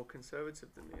gone more conservative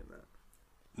than me in that.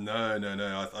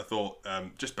 No. I thought,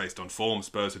 just based on form,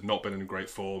 Spurs had not been in great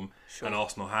form, and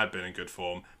Arsenal had been in good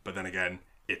form. But then again,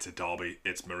 it's a derby.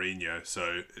 It's Mourinho,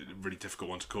 so a really difficult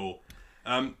one to call.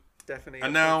 Definitely.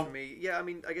 And now, for me, yeah, I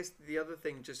mean, I guess the other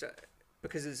thing, just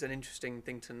because it's an interesting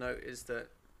thing to note, is that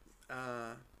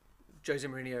Jose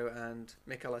Mourinho and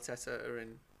Mikel Arteta are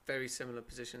in very similar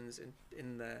positions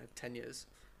in their tenures.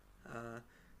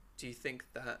 Do you think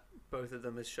that both of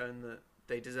them has shown that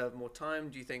they deserve more time?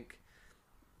 Do you think,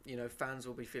 fans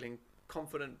will be feeling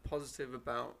confident, positive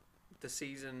about the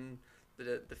season,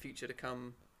 the future to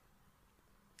come?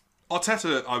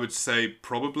 Arteta, I would say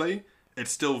probably.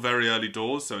 It's still very early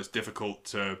doors, so it's difficult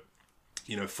to,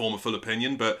 form a full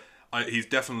opinion. But he's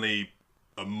definitely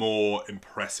a more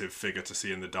impressive figure to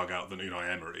see in the dugout than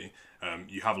Unai Emery.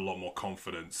 You have a lot more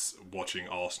confidence watching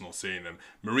Arsenal, seeing them.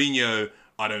 Mourinho,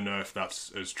 I don't know if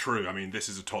that's as true. I mean, this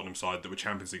is a Tottenham side that were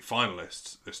Champions League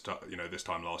finalists this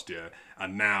time last year,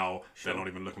 and now they're not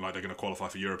even looking like they're going to qualify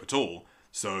for Europe at all.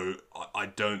 So I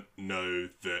don't know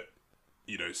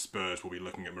that Spurs will be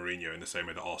looking at Mourinho in the same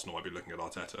way that Arsenal might be looking at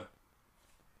Arteta.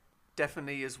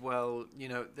 Definitely as well.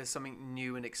 There's something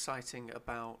new and exciting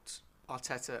about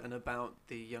Arteta and about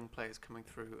the young players coming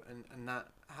through, and that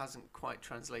hasn't quite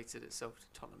translated itself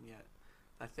to Tottenham yet.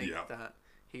 I think that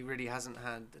he really hasn't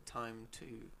had the time to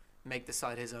make the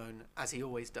side his own, as he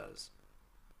always does.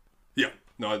 Yeah,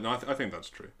 I think that's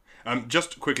true.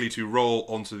 Just quickly to roll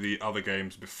onto the other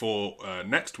games before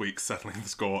next week's settling the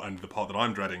score and the part that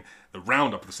I'm dreading, the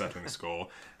roundup of the settling the score,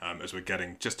 as we're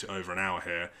getting just to over an hour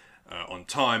here on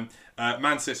time.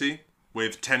 Man City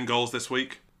with 10 goals this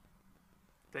week.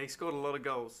 They scored a lot of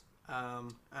goals,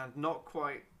 and not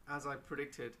quite as I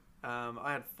predicted.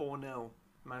 I had 4-0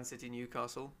 Man City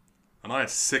Newcastle. And I had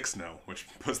 6-0, which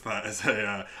puts that as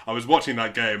a... I was watching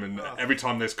that game, and every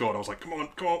time they scored, I was like, come on,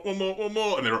 one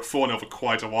more. And they were at 4-0 for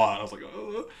quite a while. I was like,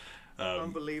 oh.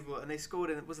 Unbelievable. And they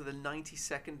scored in, was it the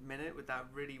 92nd minute with that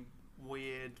really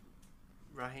weird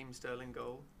Raheem Sterling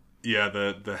goal? Yeah,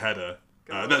 the header.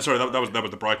 That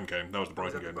was the Brighton game. That was the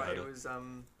Brighton game. The header. It was...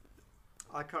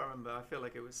 I can't remember. I feel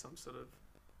like it was some sort of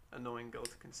annoying goal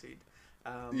to concede.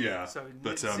 So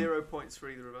 0 points for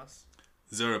either of us.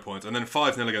 0 points. And then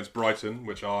 5-0 against Brighton,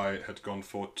 which I had gone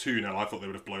for 2-0. I thought they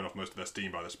would have blown off most of their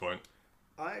steam by this point.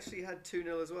 I actually had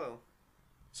 2-0 as well.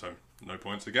 So, no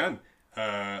points again.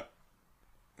 Let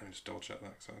me just double check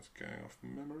that because I was going off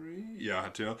memory. Yeah, I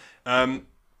had 2-0.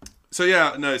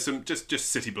 Some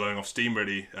just City blowing off steam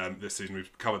really this season.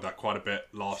 We've covered that quite a bit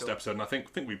last episode, and I think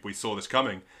we saw this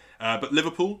coming. But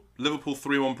Liverpool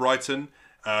 3-1 Brighton.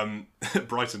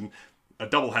 Brighton, a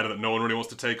double header that no one really wants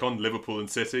to take on, Liverpool and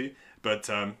City. But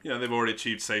they've already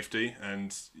achieved safety,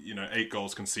 and 8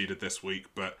 goals conceded this week.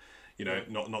 But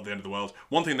not the end of the world.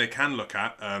 One thing they can look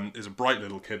at is a bright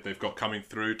little kid they've got coming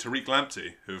through, Tariq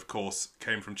Lamptey, who of course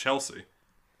came from Chelsea.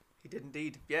 He did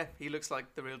indeed. Yeah, he looks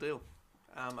like the real deal.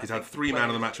 He's had 3 Man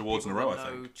of the Match awards in a row, I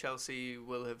think. Chelsea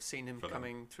will have seen him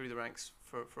coming through the ranks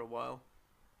for a while.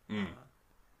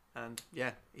 And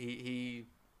yeah, he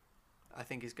I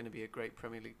think is going to be a great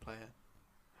Premier League player.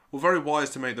 Well, very wise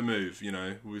to make the move.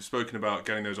 We've spoken about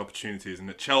getting those opportunities, and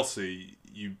at Chelsea,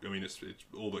 it's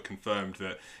all but confirmed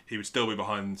that he would still be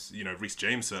behind, Reece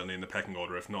James certainly in the pecking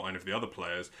order, if not any of the other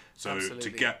players. So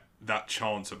Absolutely. To get that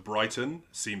chance at Brighton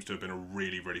seems to have been a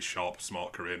really, really sharp,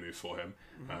 smart career move for him.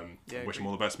 Wish him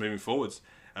all the best moving forwards.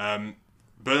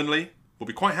 Burnley will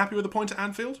be quite happy with the point at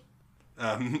Anfield.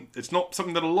 It's not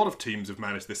something that a lot of teams have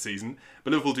managed this season,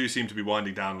 but Liverpool do seem to be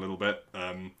winding down a little bit.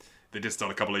 They did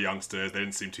start a couple of youngsters. They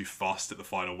didn't seem too fussed at the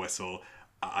final whistle.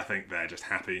 I think they're just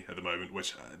happy at the moment,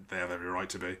 which they have every right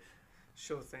to be.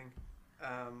 Sure thing.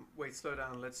 Wait, slow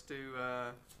down. Let's do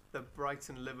the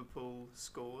Brighton-Liverpool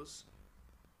scores.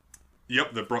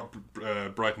 Yep,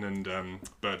 the Brighton and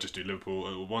just do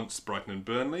Liverpool once, Brighton and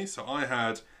Burnley. So I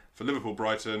had, for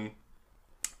Liverpool-Brighton,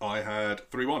 I had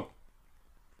 3-1.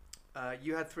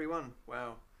 You had 3-1.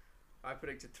 Wow. I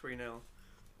predicted 3-0.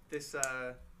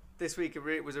 This week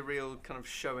it was a real kind of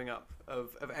showing up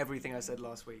of everything I said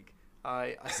last week.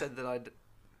 I said that I'd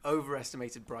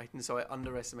overestimated Brighton, so I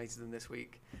underestimated them this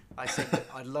week. I said that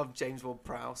I loved James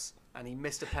Ward-Prowse, and he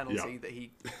missed a penalty that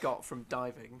he got from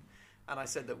diving. And I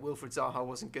said that Wilfried Zaha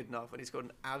wasn't good enough, and he's got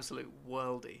an absolute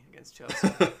worldie against Chelsea.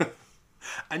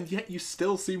 And yet you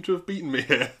still seem to have beaten me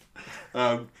here.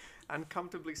 And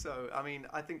comfortably so. I mean,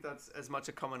 I think that's as much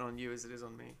a comment on you as it is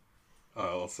on me.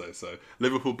 I'll say so.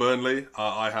 Liverpool-Burnley,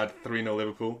 I had 3-0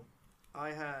 Liverpool.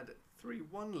 I had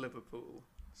 3-1 Liverpool,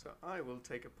 so I will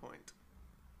take a point.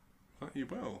 You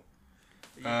will.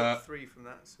 You got 3 from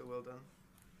that, so well done.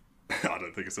 I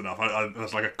don't think it's enough.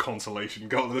 That's like a consolation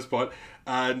goal at this point.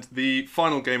 And the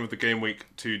final game of the game week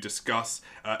to discuss,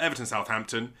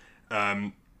 Everton-Southampton.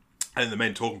 And the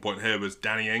main talking point here was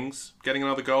Danny Ings getting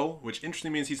another goal, which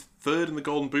interestingly means he's third in the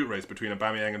Golden Boot race between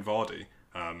Aubameyang and Vardy.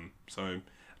 So I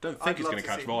don't think he's going to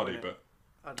catch Vardy, but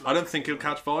I don't think he'll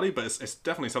catch Vardy, but it's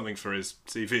definitely something for his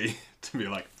CV to be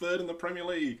like third in the Premier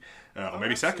League, or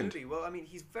maybe second. Well, I mean,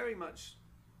 he's very much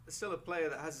still a player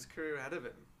that has his career ahead of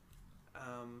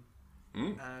him.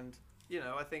 And,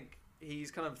 I think he's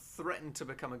kind of threatened to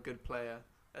become a good player,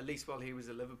 at least while he was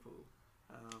at Liverpool.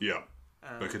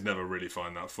 But could never really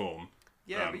find that form.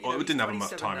 Yeah, but it didn't have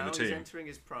enough time in the team. He's entering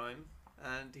his prime,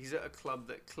 and he's at a club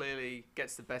that clearly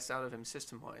gets the best out of him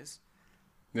system-wise.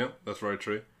 Yeah, that's very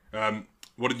true.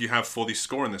 What did you have for the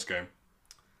score in this game?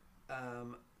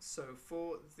 So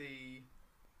for the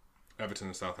Everton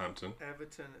and Southampton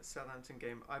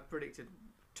game, I predicted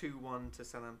 2-1 to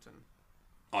Southampton.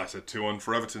 I said 2-1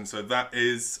 for Everton, so that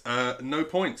is no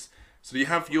points. So do you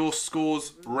have your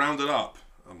scores rounded up?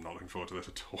 I'm not looking forward to this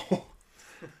at all.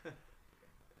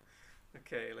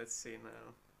 Okay, let's see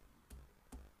now.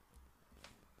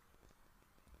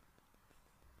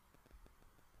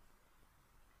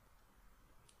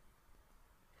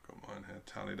 Got mine here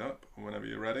tallied up whenever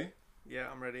you're ready. Yeah,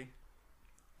 I'm ready.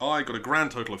 I got a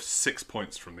grand total of 6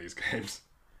 points from these games.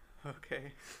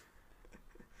 Okay.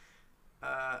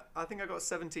 I think I got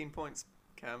 17 points,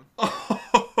 Cam.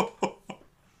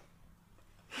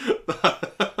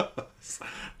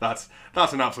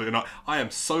 That's an absolute not. I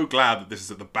am so glad that this is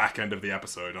at the back end of the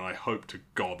episode, and I hope to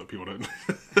God that people don't.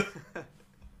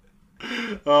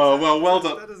 Well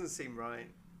done. That doesn't seem right.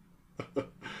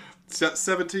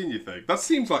 17, you think? That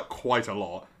seems like quite a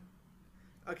lot.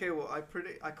 Okay, well,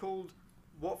 I called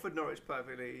Watford Norwich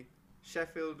perfectly,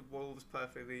 Sheffield Wolves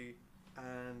perfectly,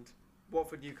 and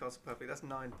Watford Newcastle perfectly. That's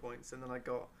 9 points, and then I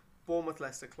got Bournemouth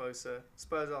Leicester closer,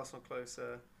 Spurs Arsenal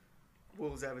closer,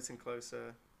 Wolves Everton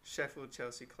closer, Sheffield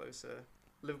Chelsea closer,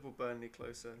 Liverpool Burnley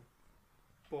closer,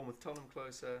 Bournemouth Tottenham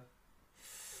closer,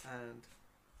 and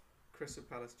Crystal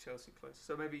Palace Chelsea closer.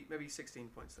 So maybe 16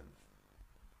 points then.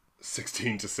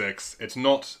 16-6. It's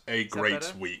not a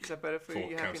great week. Is that better for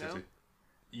you? You happy now?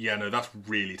 Yeah, no, that's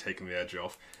really taken the edge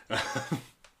off.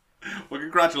 Well,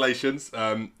 congratulations.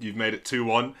 You've made it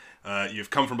 2-1.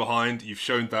 You've come from behind. You've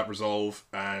shown that resolve,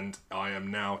 and I am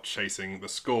now chasing the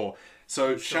score.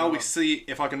 So shall we see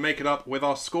if I can make it up with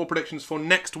our score predictions for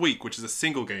next week, which is a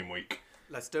single game week?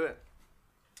 Let's do it.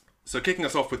 So kicking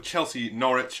us off with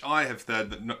Chelsea-Norwich, I have said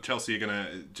that Chelsea are going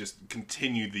to just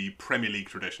continue the Premier League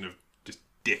tradition of just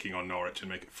dicking on Norwich and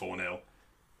make it 4-0.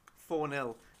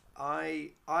 4-0.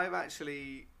 I've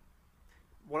actually...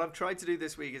 What I've tried to do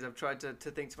this week is I've tried to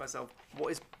think to myself,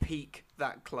 what is peak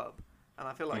that club? And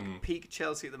I feel like peak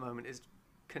Chelsea at the moment is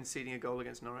conceding a goal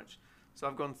against Norwich. So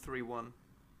I've gone 3-1.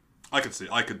 I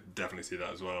could definitely see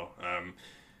that as well.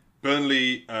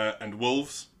 Burnley and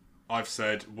Wolves. I've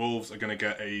said Wolves are going to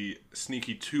get a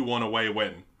sneaky 2-1 away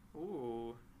win.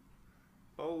 Ooh,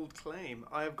 bold claim.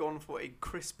 I have gone for a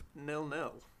crisp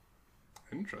 0-0.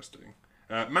 Interesting.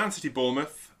 Man City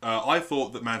Bournemouth. I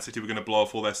thought that Man City were going to blow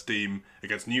off all their steam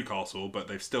against Newcastle, but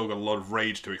they've still got a lot of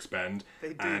rage to expend.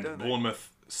 They do, and don't they? Bournemouth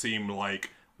seem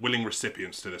like willing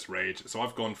recipients to this rage, so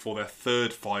I've gone for their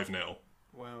third 5-0.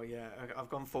 Well, yeah, I've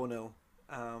gone 4-0.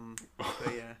 But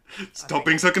yeah. Stop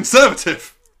being so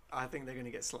conservative! I think they're going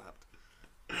to get slapped.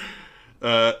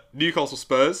 Newcastle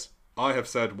Spurs. I have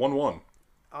said 1-1.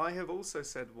 I have also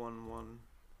said 1-1.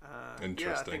 Interesting.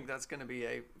 Yeah, I think that's going to be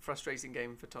a frustrating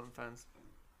game for Tottenham fans.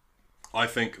 I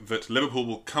think that Liverpool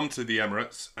will come to the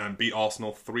Emirates and beat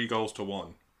Arsenal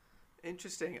 3-1.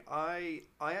 Interesting. I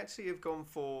actually have gone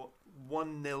for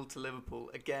 1-0 to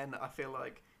Liverpool. Again, I feel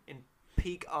like in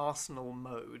peak Arsenal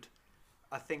mode,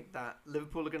 I think that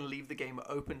Liverpool are going to leave the game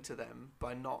open to them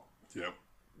by not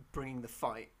bringing the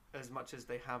fight as much as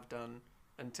they have done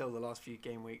until the last few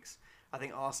game weeks. I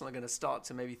think Arsenal are going to start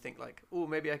to maybe think like, oh,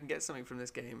 maybe I can get something from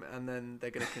this game, and then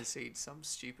they're going to concede some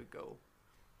stupid goal.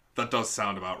 That does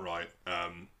sound about right.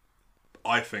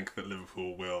 I think that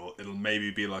Liverpool it'll maybe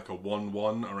be like a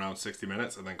 1-1 around 60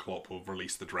 minutes, and then Klopp will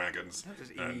release the Dragons.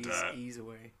 They'll just ease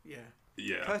away. Yeah.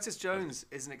 Yeah. Curtis Jones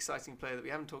is an exciting player that we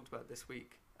haven't talked about this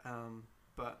week,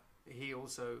 but he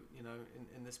also,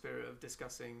 in the spirit of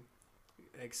discussing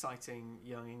exciting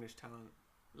young English talent,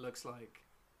 looks like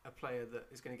a player that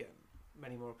is going to get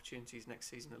many more opportunities next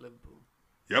season at Liverpool.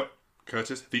 Yep.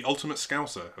 Curtis, the ultimate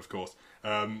scouser, of course.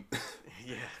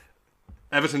 Yeah.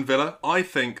 Everton Villa. I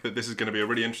think that this is going to be a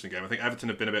really interesting game. I think Everton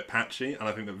have been a bit patchy, and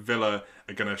I think that Villa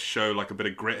are going to show like a bit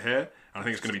of grit here. And I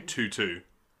think it's going to be 2-2.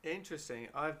 Interesting.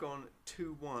 I've gone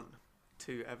 2-1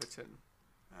 to Everton.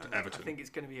 Everton. I think it's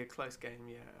going to be a close game.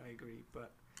 Yeah, I agree.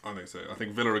 But I think so. I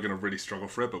think Villa are going to really struggle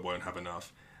for it, but won't have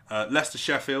enough. Leicester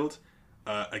Sheffield.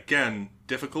 Again,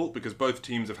 difficult because both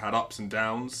teams have had ups and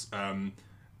downs.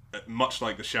 Much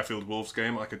like the Sheffield Wolves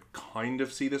game, I could kind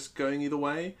of see this going either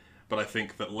way, but I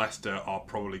think that Leicester are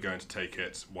probably going to take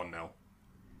it 1-0.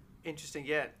 Interesting.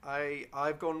 Yeah,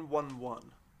 I've gone 1-1.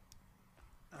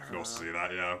 I can also see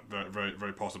that. Yeah, very, very,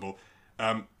 very possible.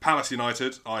 Palace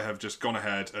United. I have just gone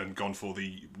ahead and gone for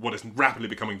what is rapidly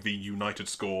becoming the United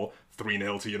score,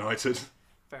 3-0 to United.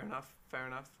 Fair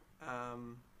enough.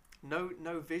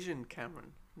 No vision,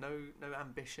 Cameron. No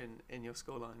ambition in your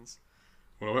scorelines.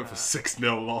 Well, I went for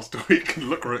 6-0 last week, and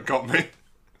look where it got me.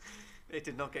 It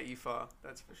did not get you far,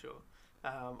 that's for sure.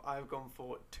 I've gone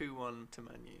for 2-1 to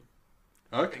Man U.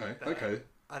 Okay.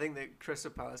 I think that Crystal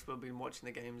Palace will be watching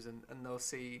the games and they'll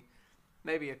see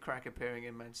maybe a crack appearing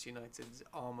in Manchester United's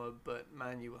armour, but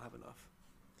Man U will have enough.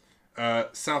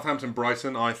 Southampton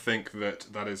Brighton. I think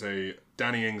that is a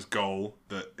Danny Ings goal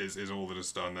that is all that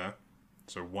is done there.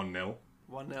 So 1-0.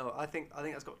 1-0. I think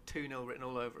that's got 2-0 written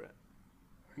all over it.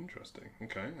 Interesting.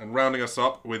 Okay. And rounding us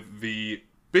up with the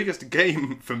biggest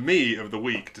game for me of the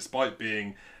week, despite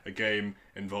being a game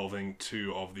involving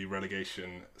two of the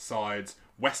relegation sides,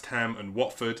 West Ham and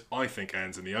Watford, I think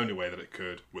ends in the only way that it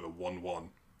could, with a 1-1.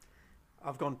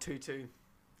 I've gone 2-2.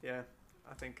 Yeah.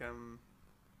 I think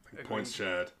points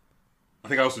shared. I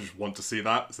think I also just want to see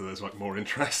that, so there's like more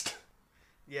interest.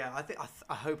 Yeah,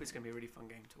 I hope it's going to be a really fun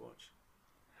game to watch.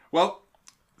 Well,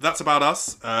 that's about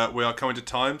us. We are coming to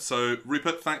time. So,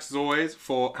 Rupert, thanks as always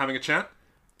for having a chat.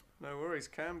 No worries,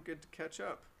 Cam. Good to catch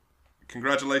up.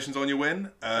 Congratulations on your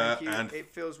win. Thank you. And it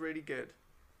feels really good.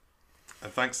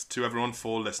 And thanks to everyone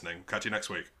for listening. Catch you next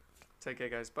week. Take care,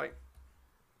 guys. Bye.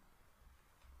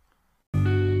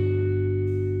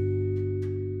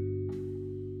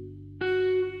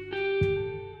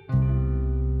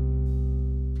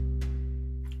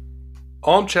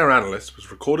 Armchair Analysts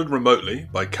was recorded remotely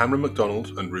by Cameron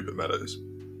MacDonald and Rupert Meadows.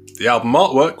 The album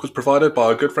artwork was provided by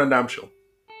our good friend Amshel.